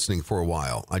been listening for a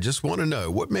while, I just want to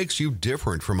know, what makes you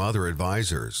different from other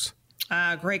advisors?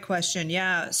 Great question.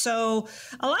 Yeah. So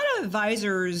a lot of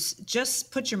advisors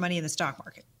just put your money in the stock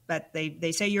market. But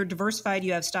they say you're diversified,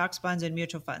 you have stocks, bonds, and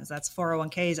mutual funds. That's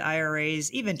 401ks, IRAs,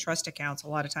 even trust accounts. A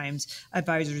lot of times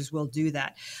advisors will do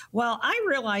that. Well, I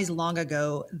realized long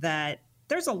ago that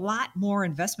there's a lot more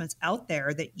investments out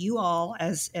there that you all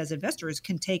as investors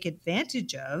can take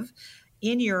advantage of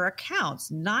in your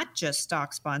accounts, not just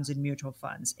stocks, bonds, and mutual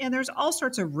funds. And there's all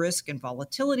sorts of risk and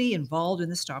volatility involved in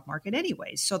the stock market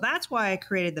anyways. So that's why I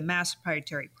created the mass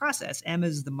proprietary process. M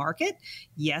is the market.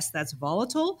 Yes, that's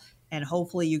volatile. And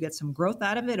hopefully you get some growth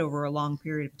out of it over a long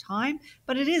period of time,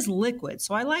 but it is liquid.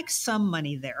 So I like some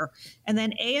money there. And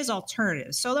then A is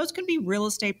alternatives. So those can be real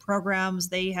estate programs.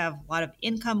 They have a lot of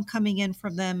income coming in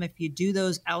from them. If you do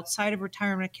those outside of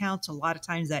retirement accounts, a lot of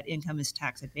times that income is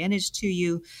tax advantage to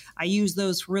you. I use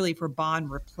those really for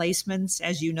bond replacements.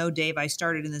 As you know, Dave, I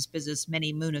started in this business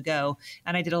many moon ago,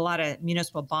 and I did a lot of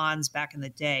municipal bonds back in the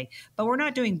day. But we're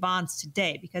not doing bonds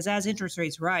today because as interest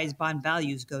rates rise, bond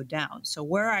values go down. So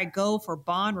where I go for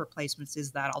bond replacements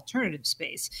is that alternative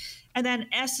space. And then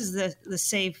S is the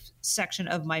safe section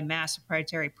of my mass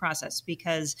proprietary process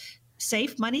because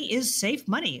safe money is safe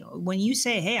money. When you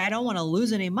say, hey, I don't want to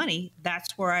lose any money,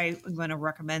 that's where I'm going to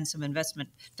recommend some investment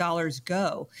dollars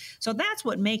go. So that's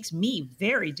what makes me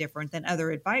very different than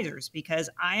other advisors because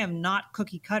I am not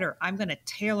cookie cutter. I'm going to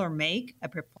tailor make a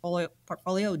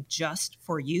portfolio just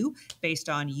for you based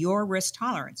on your risk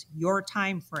tolerance, your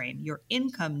time frame, your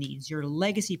income needs, your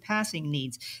legacy passing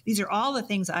needs. These are all the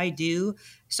things I do.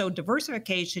 So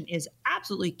diversification is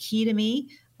absolutely key to me.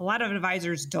 A lot of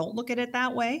advisors don't look at it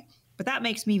that way. But that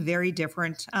makes me very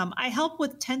different. I help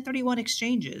with 1031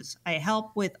 exchanges. I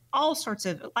help with all sorts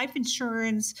of life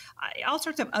insurance, all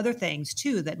sorts of other things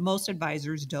too that most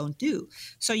advisors don't do.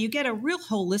 So you get a real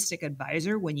holistic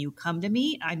advisor when you come to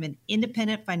me. I'm an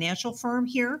independent financial firm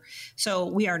here. So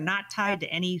we are not tied to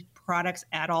any products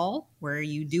at all, where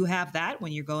you do have that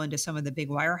when you go into some of the big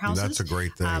wirehouses. That's a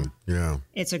great thing. Yeah.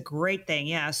 It's a great thing.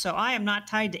 Yeah. So I am not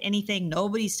tied to anything.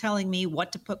 Nobody's telling me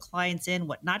what to put clients in,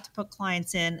 what not to put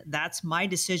clients in. That's my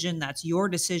decision. That's your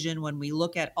decision when we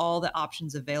look at all the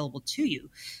options available to you.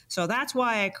 So that's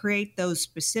why I create those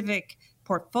specific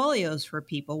portfolios for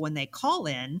people when they call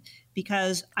in,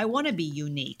 because I want to be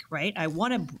unique, right? I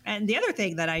want to, and the other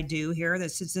thing that I do here,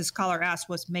 since this caller asked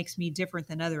what makes me different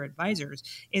than other advisors,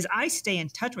 is I stay in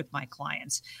touch with my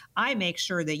clients. I make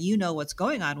sure that you know what's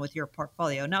going on with your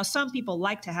portfolio. Now, some people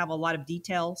like to have a lot of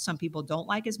detail. Some people don't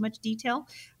like as much detail,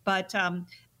 but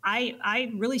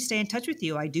I really stay in touch with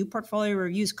you. I do portfolio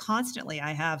reviews constantly.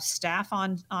 I have staff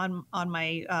on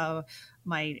my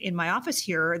in my office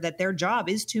here that their job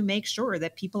is to make sure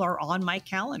that people are on my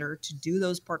calendar to do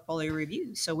those portfolio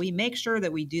reviews. So we make sure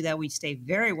that we do that. We stay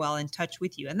very well in touch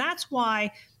with you. And that's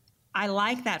why I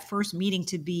like that first meeting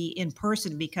to be in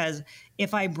person, because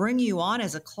if I bring you on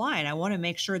as a client, I want to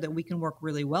make sure that we can work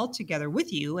really well together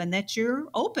with you and that you're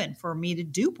open for me to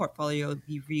do portfolio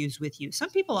reviews with you. Some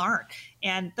people aren't,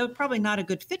 and they're probably not a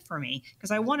good fit for me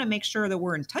because I want to make sure that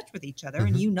we're in touch with each other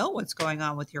and you know what's going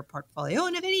on with your portfolio.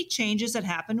 And if any changes that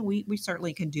happen, we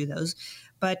certainly can do those.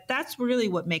 But that's really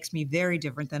what makes me very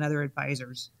different than other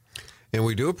advisors. And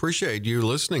we do appreciate you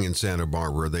listening in Santa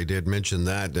Barbara. They did mention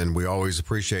that, and we always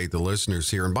appreciate the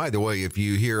listeners here. And by the way, if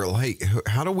you hear, hey,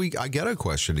 I get a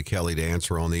question to Kelly to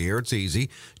answer on the air, it's easy.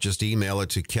 Just email it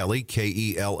to Kelly,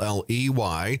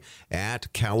 KELLEY,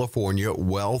 at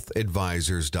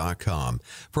CaliforniaWealthAdvisors.com.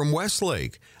 From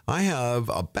Westlake, I have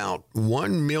about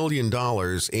 $1 million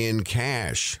in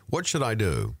cash. What should I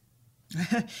do?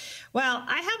 Well,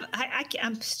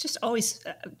 I'm just always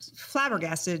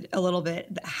flabbergasted a little bit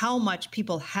how much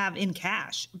people have in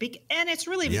cash. And it's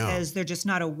really because they're just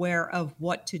not aware of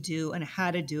what to do and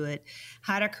how to do it,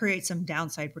 how to create some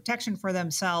downside protection for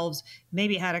themselves,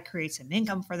 maybe how to create some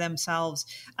income for themselves.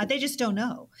 They just don't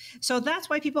know. So that's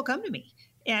why people come to me.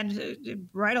 And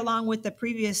right along with the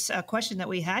previous question that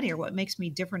we had here, what makes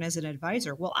me different as an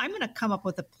advisor? Well, I'm going to come up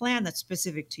with a plan that's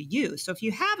specific to you. So if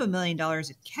you have $1 million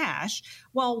in cash,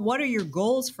 well, what are your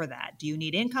goals for that? Do you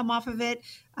need income off of it?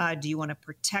 Do you want to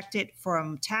protect it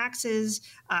from taxes?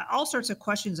 All sorts of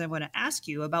questions I want to ask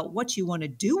you about what you want to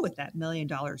do with that $1 million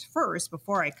first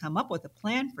before I come up with a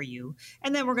plan for you.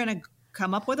 And then we're going to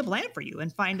come up with a plan for you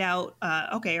and find out,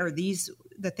 okay, are these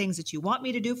the things that you want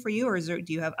me to do for you, or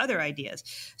do you have other ideas?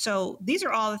 So these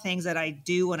are all the things that I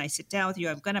do when I sit down with you.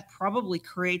 I'm going to probably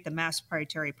create the mass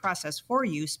proprietary process for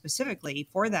you specifically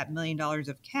for that $1 million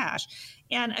of cash.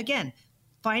 And again,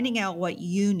 finding out what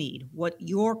you need, what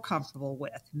you're comfortable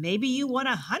with. Maybe you want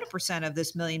 100% of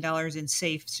this $1 million in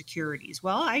safe securities.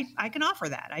 Well, I can offer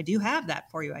that. I do have that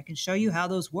for you. I can show you how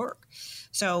those work.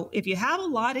 So if you have a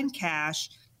lot in cash,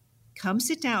 come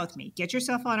sit down with me. Get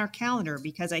yourself on our calendar,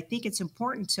 because I think it's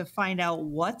important to find out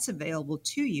what's available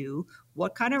to you,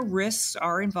 what kind of risks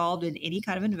are involved in any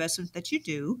kind of investment that you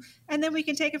do, and then we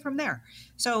can take it from there.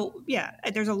 So yeah,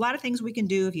 there's a lot of things we can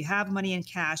do. If you have money in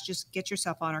cash, just get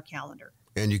yourself on our calendar.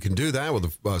 And you can do that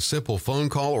with a simple phone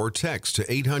call or text to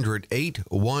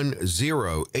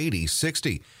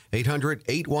 800-810-8060.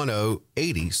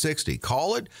 800-810-8060.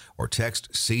 Call it or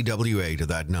text CWA to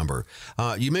that number.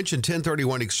 You mentioned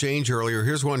 1031 exchange earlier.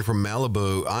 Here's one from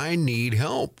Malibu. I need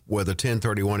help with a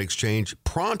 1031 exchange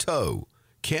pronto.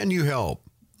 Can you help?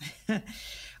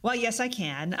 Well, yes, I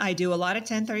can. I do a lot of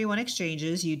 1031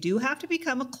 exchanges. You do have to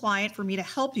become a client for me to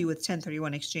help you with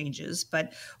 1031 exchanges.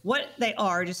 But what they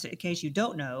are, just in case you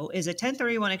don't know, is a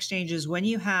 1031 exchange is when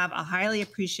you have a highly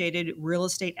appreciated real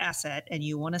estate asset and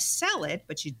you want to sell it,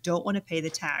 but you don't want to pay the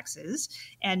taxes.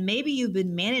 And maybe you've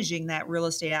been managing that real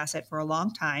estate asset for a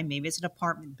long time. Maybe it's an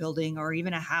apartment building or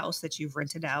even a house that you've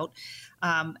rented out.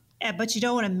 But you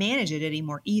don't want to manage it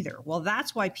anymore either. Well,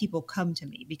 that's why people come to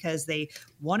me, because they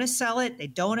want to sell it, they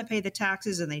don't want to pay the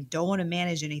taxes, and they don't want to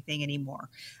manage anything anymore.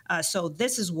 So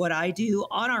this is what I do.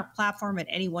 On our platform at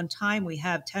any one time, we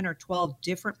have 10 or 12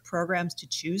 different programs to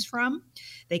choose from.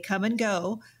 They come and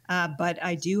go. But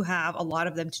I do have a lot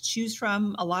of them to choose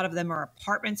from. A lot of them are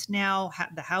apartments now.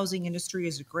 The housing industry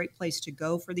is a great place to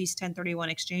go for these 1031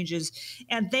 exchanges.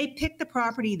 And they pick the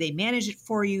property, they manage it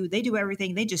for you, they do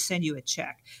everything, they just send you a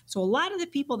check. So a lot of the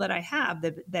people that I have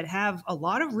that have a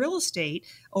lot of real estate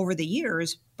over the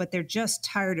years, but they're just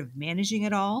tired of managing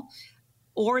it all,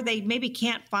 or they maybe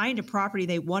can't find a property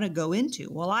they want to go into.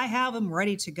 Well, I have them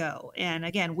ready to go. And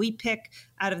again, we pick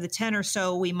out of the 10 or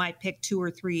so, we might pick 2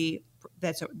 or 3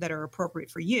 that are appropriate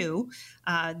for you,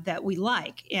 that we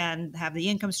like, and have the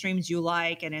income streams you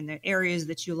like, and in the areas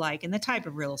that you like, and the type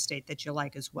of real estate that you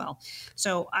like as well.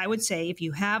 So I would say if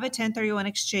you have a 1031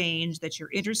 exchange that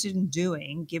you're interested in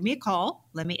doing, give me a call.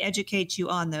 Let me educate you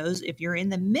on those. If you're in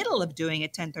the middle of doing a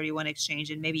 1031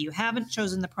 exchange and maybe you haven't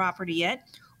chosen the property yet,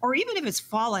 or even if it's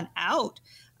fallen out,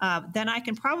 then I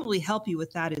can probably help you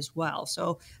with that as well.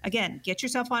 So again, get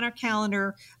yourself on our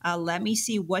calendar. Let me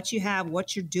see what you have,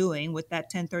 what you're doing with that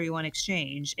 1031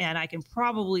 exchange, and I can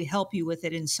probably help you with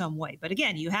it in some way. But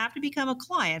again, you have to become a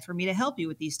client for me to help you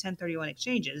with these 1031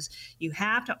 exchanges. You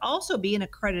have to also be an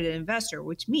accredited investor,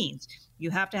 which means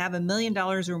you have to have $1 million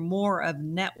or more of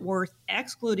net worth,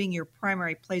 excluding your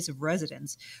primary place of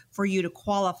residence, for you to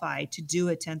qualify to do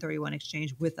a 1031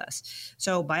 exchange with us.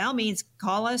 So by all means,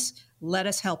 call us. Let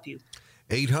us help you.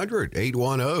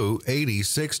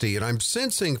 800-810-8060. And I'm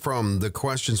sensing from the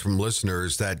questions from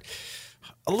listeners that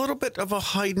a little bit of a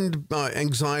heightened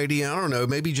anxiety. I don't know,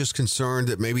 maybe just concerned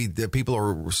that maybe that people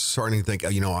are starting to think, I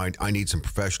need some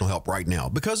professional help right now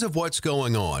because of what's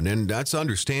going on. And that's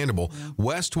understandable. Yeah.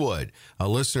 Westwood, a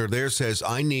listener there, says,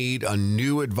 I need a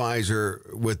new advisor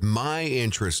with my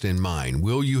interest in mind.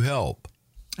 Will you help?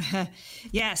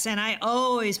 Yes. And I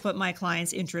always put my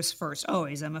clients' interests first.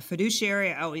 Always. I'm a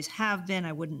fiduciary. I always have been.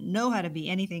 I wouldn't know how to be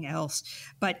anything else.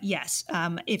 But yes,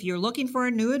 if you're looking for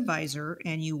a new advisor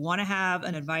and you want to have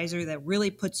an advisor that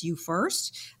really puts you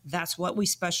first, that's what we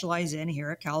specialize in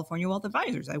here at California Wealth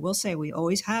Advisors. I will say we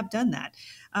always have done that.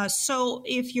 So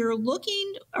if you're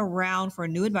looking around for a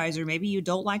new advisor, maybe you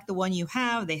don't like the one you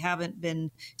have, they haven't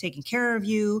been taking care of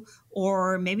you,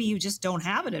 or maybe you just don't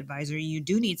have an advisor. You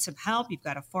do need some help. You've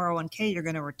got a 401k, you're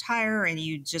going to retire, and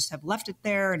you just have left it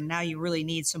there, and now you really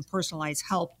need some personalized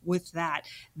help with that.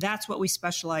 That's what we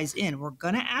specialize in. We're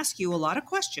going to ask you a lot of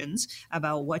questions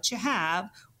about what you have,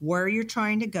 where you're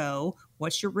trying to go,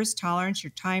 what's your risk tolerance,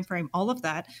 your time frame, all of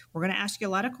that. We're going to ask you a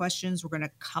lot of questions. We're going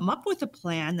to come up with a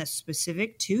plan that's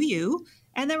specific to you,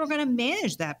 and then we're going to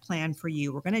manage that plan for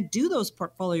you. We're going to do those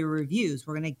portfolio reviews.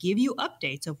 We're going to give you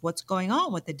updates of what's going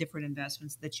on with the different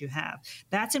investments that you have.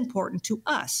 That's important to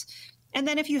us. And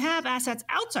then if you have assets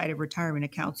outside of retirement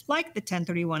accounts, like the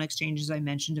 1031 exchanges I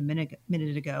mentioned a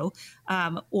minute ago,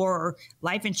 or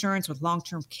life insurance with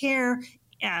long-term care,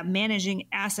 managing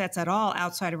assets at all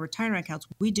outside of retirement accounts,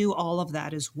 we do all of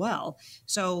that as well.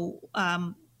 So,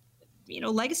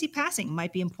 legacy passing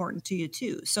might be important to you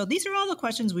too. So these are all the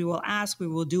questions we will ask. We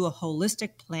will do a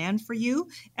holistic plan for you,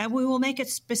 and we will make it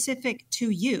specific to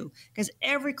you because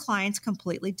every client's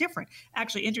completely different.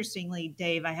 Actually, interestingly,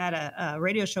 Dave, I had a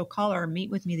radio show caller meet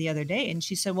with me the other day, and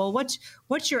she said, well,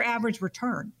 what's your average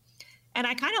return? And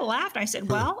I kind of laughed. I said,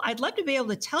 well, I'd love to be able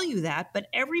to tell you that, but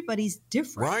everybody's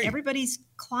different. Right. Everybody's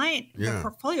client their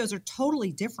portfolios are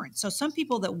totally different. So some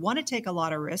people that want to take a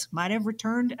lot of risk might have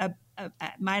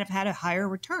might have had a higher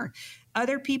return.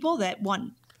 Other people that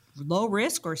want low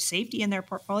risk or safety in their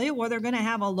portfolio, well, they're going to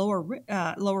have a lower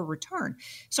return.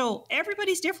 So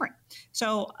everybody's different.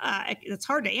 So it's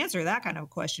hard to answer that kind of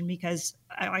question because,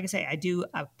 like I say, I do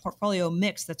a portfolio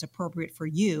mix that's appropriate for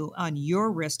you on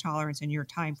your risk tolerance and your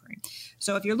time frame.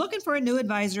 So if you're looking for a new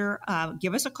advisor,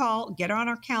 give us a call, get on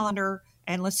our calendar,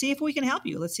 and let's see if we can help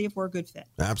you. Let's see if we're a good fit.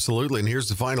 Absolutely. And here's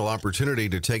the final opportunity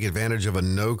to take advantage of a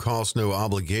no cost, no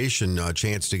obligation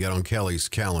chance to get on Kelly's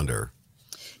calendar.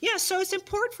 Yeah, so it's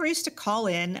important for us to call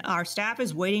in. Our staff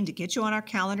is waiting to get you on our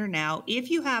calendar now.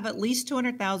 If you have at least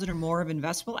 $200,000 or more of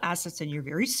investable assets and you're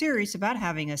very serious about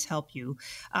having us help you,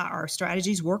 our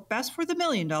strategies work best for the $1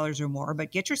 million or more,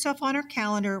 but get yourself on our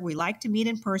calendar. We like to meet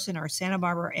in person, our Santa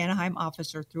Barbara, Anaheim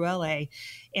office or through LA.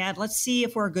 And let's see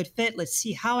if we're a good fit. Let's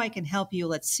see how I can help you.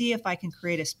 Let's see if I can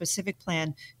create a specific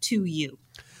plan to you.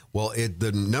 Well,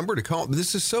 the number to call,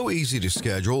 this is so easy to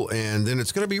schedule, and then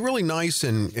it's going to be really nice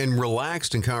and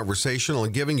relaxed and conversational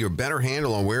and giving you a better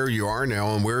handle on where you are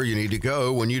now and where you need to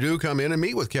go when you do come in and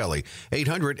meet with Kelly.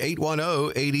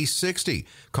 800-810-8060.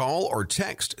 Call or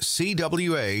text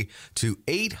CWA to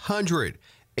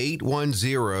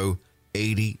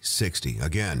 800-810-8060.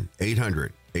 Again,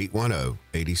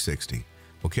 800-810-8060.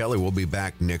 Well, Kelly, we'll be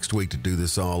back next week to do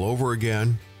this all over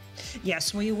again.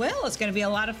 Yes, we will. It's going to be a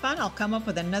lot of fun. I'll come up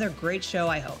with another great show,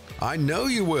 I hope. I know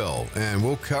you will. And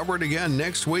we'll cover it again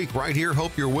next week right here.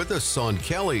 Hope you're with us on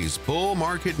Kelly's Bull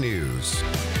Market News.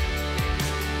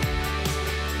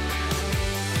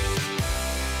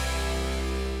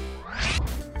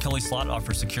 Kelly Slott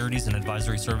offers securities and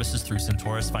advisory services through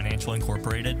Centaurus Financial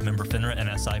Incorporated, member FINRA and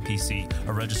SIPC,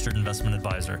 a registered investment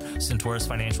advisor. Centaurus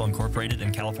Financial Incorporated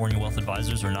and California Wealth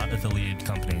Advisors are not affiliated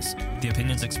companies. The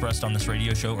opinions expressed on this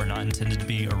radio show are not intended to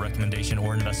be a recommendation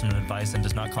or investment advice and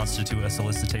does not constitute a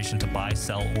solicitation to buy,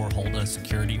 sell, or hold a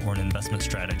security or an investment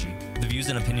strategy. The views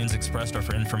and opinions expressed are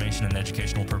for information and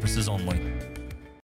educational purposes only.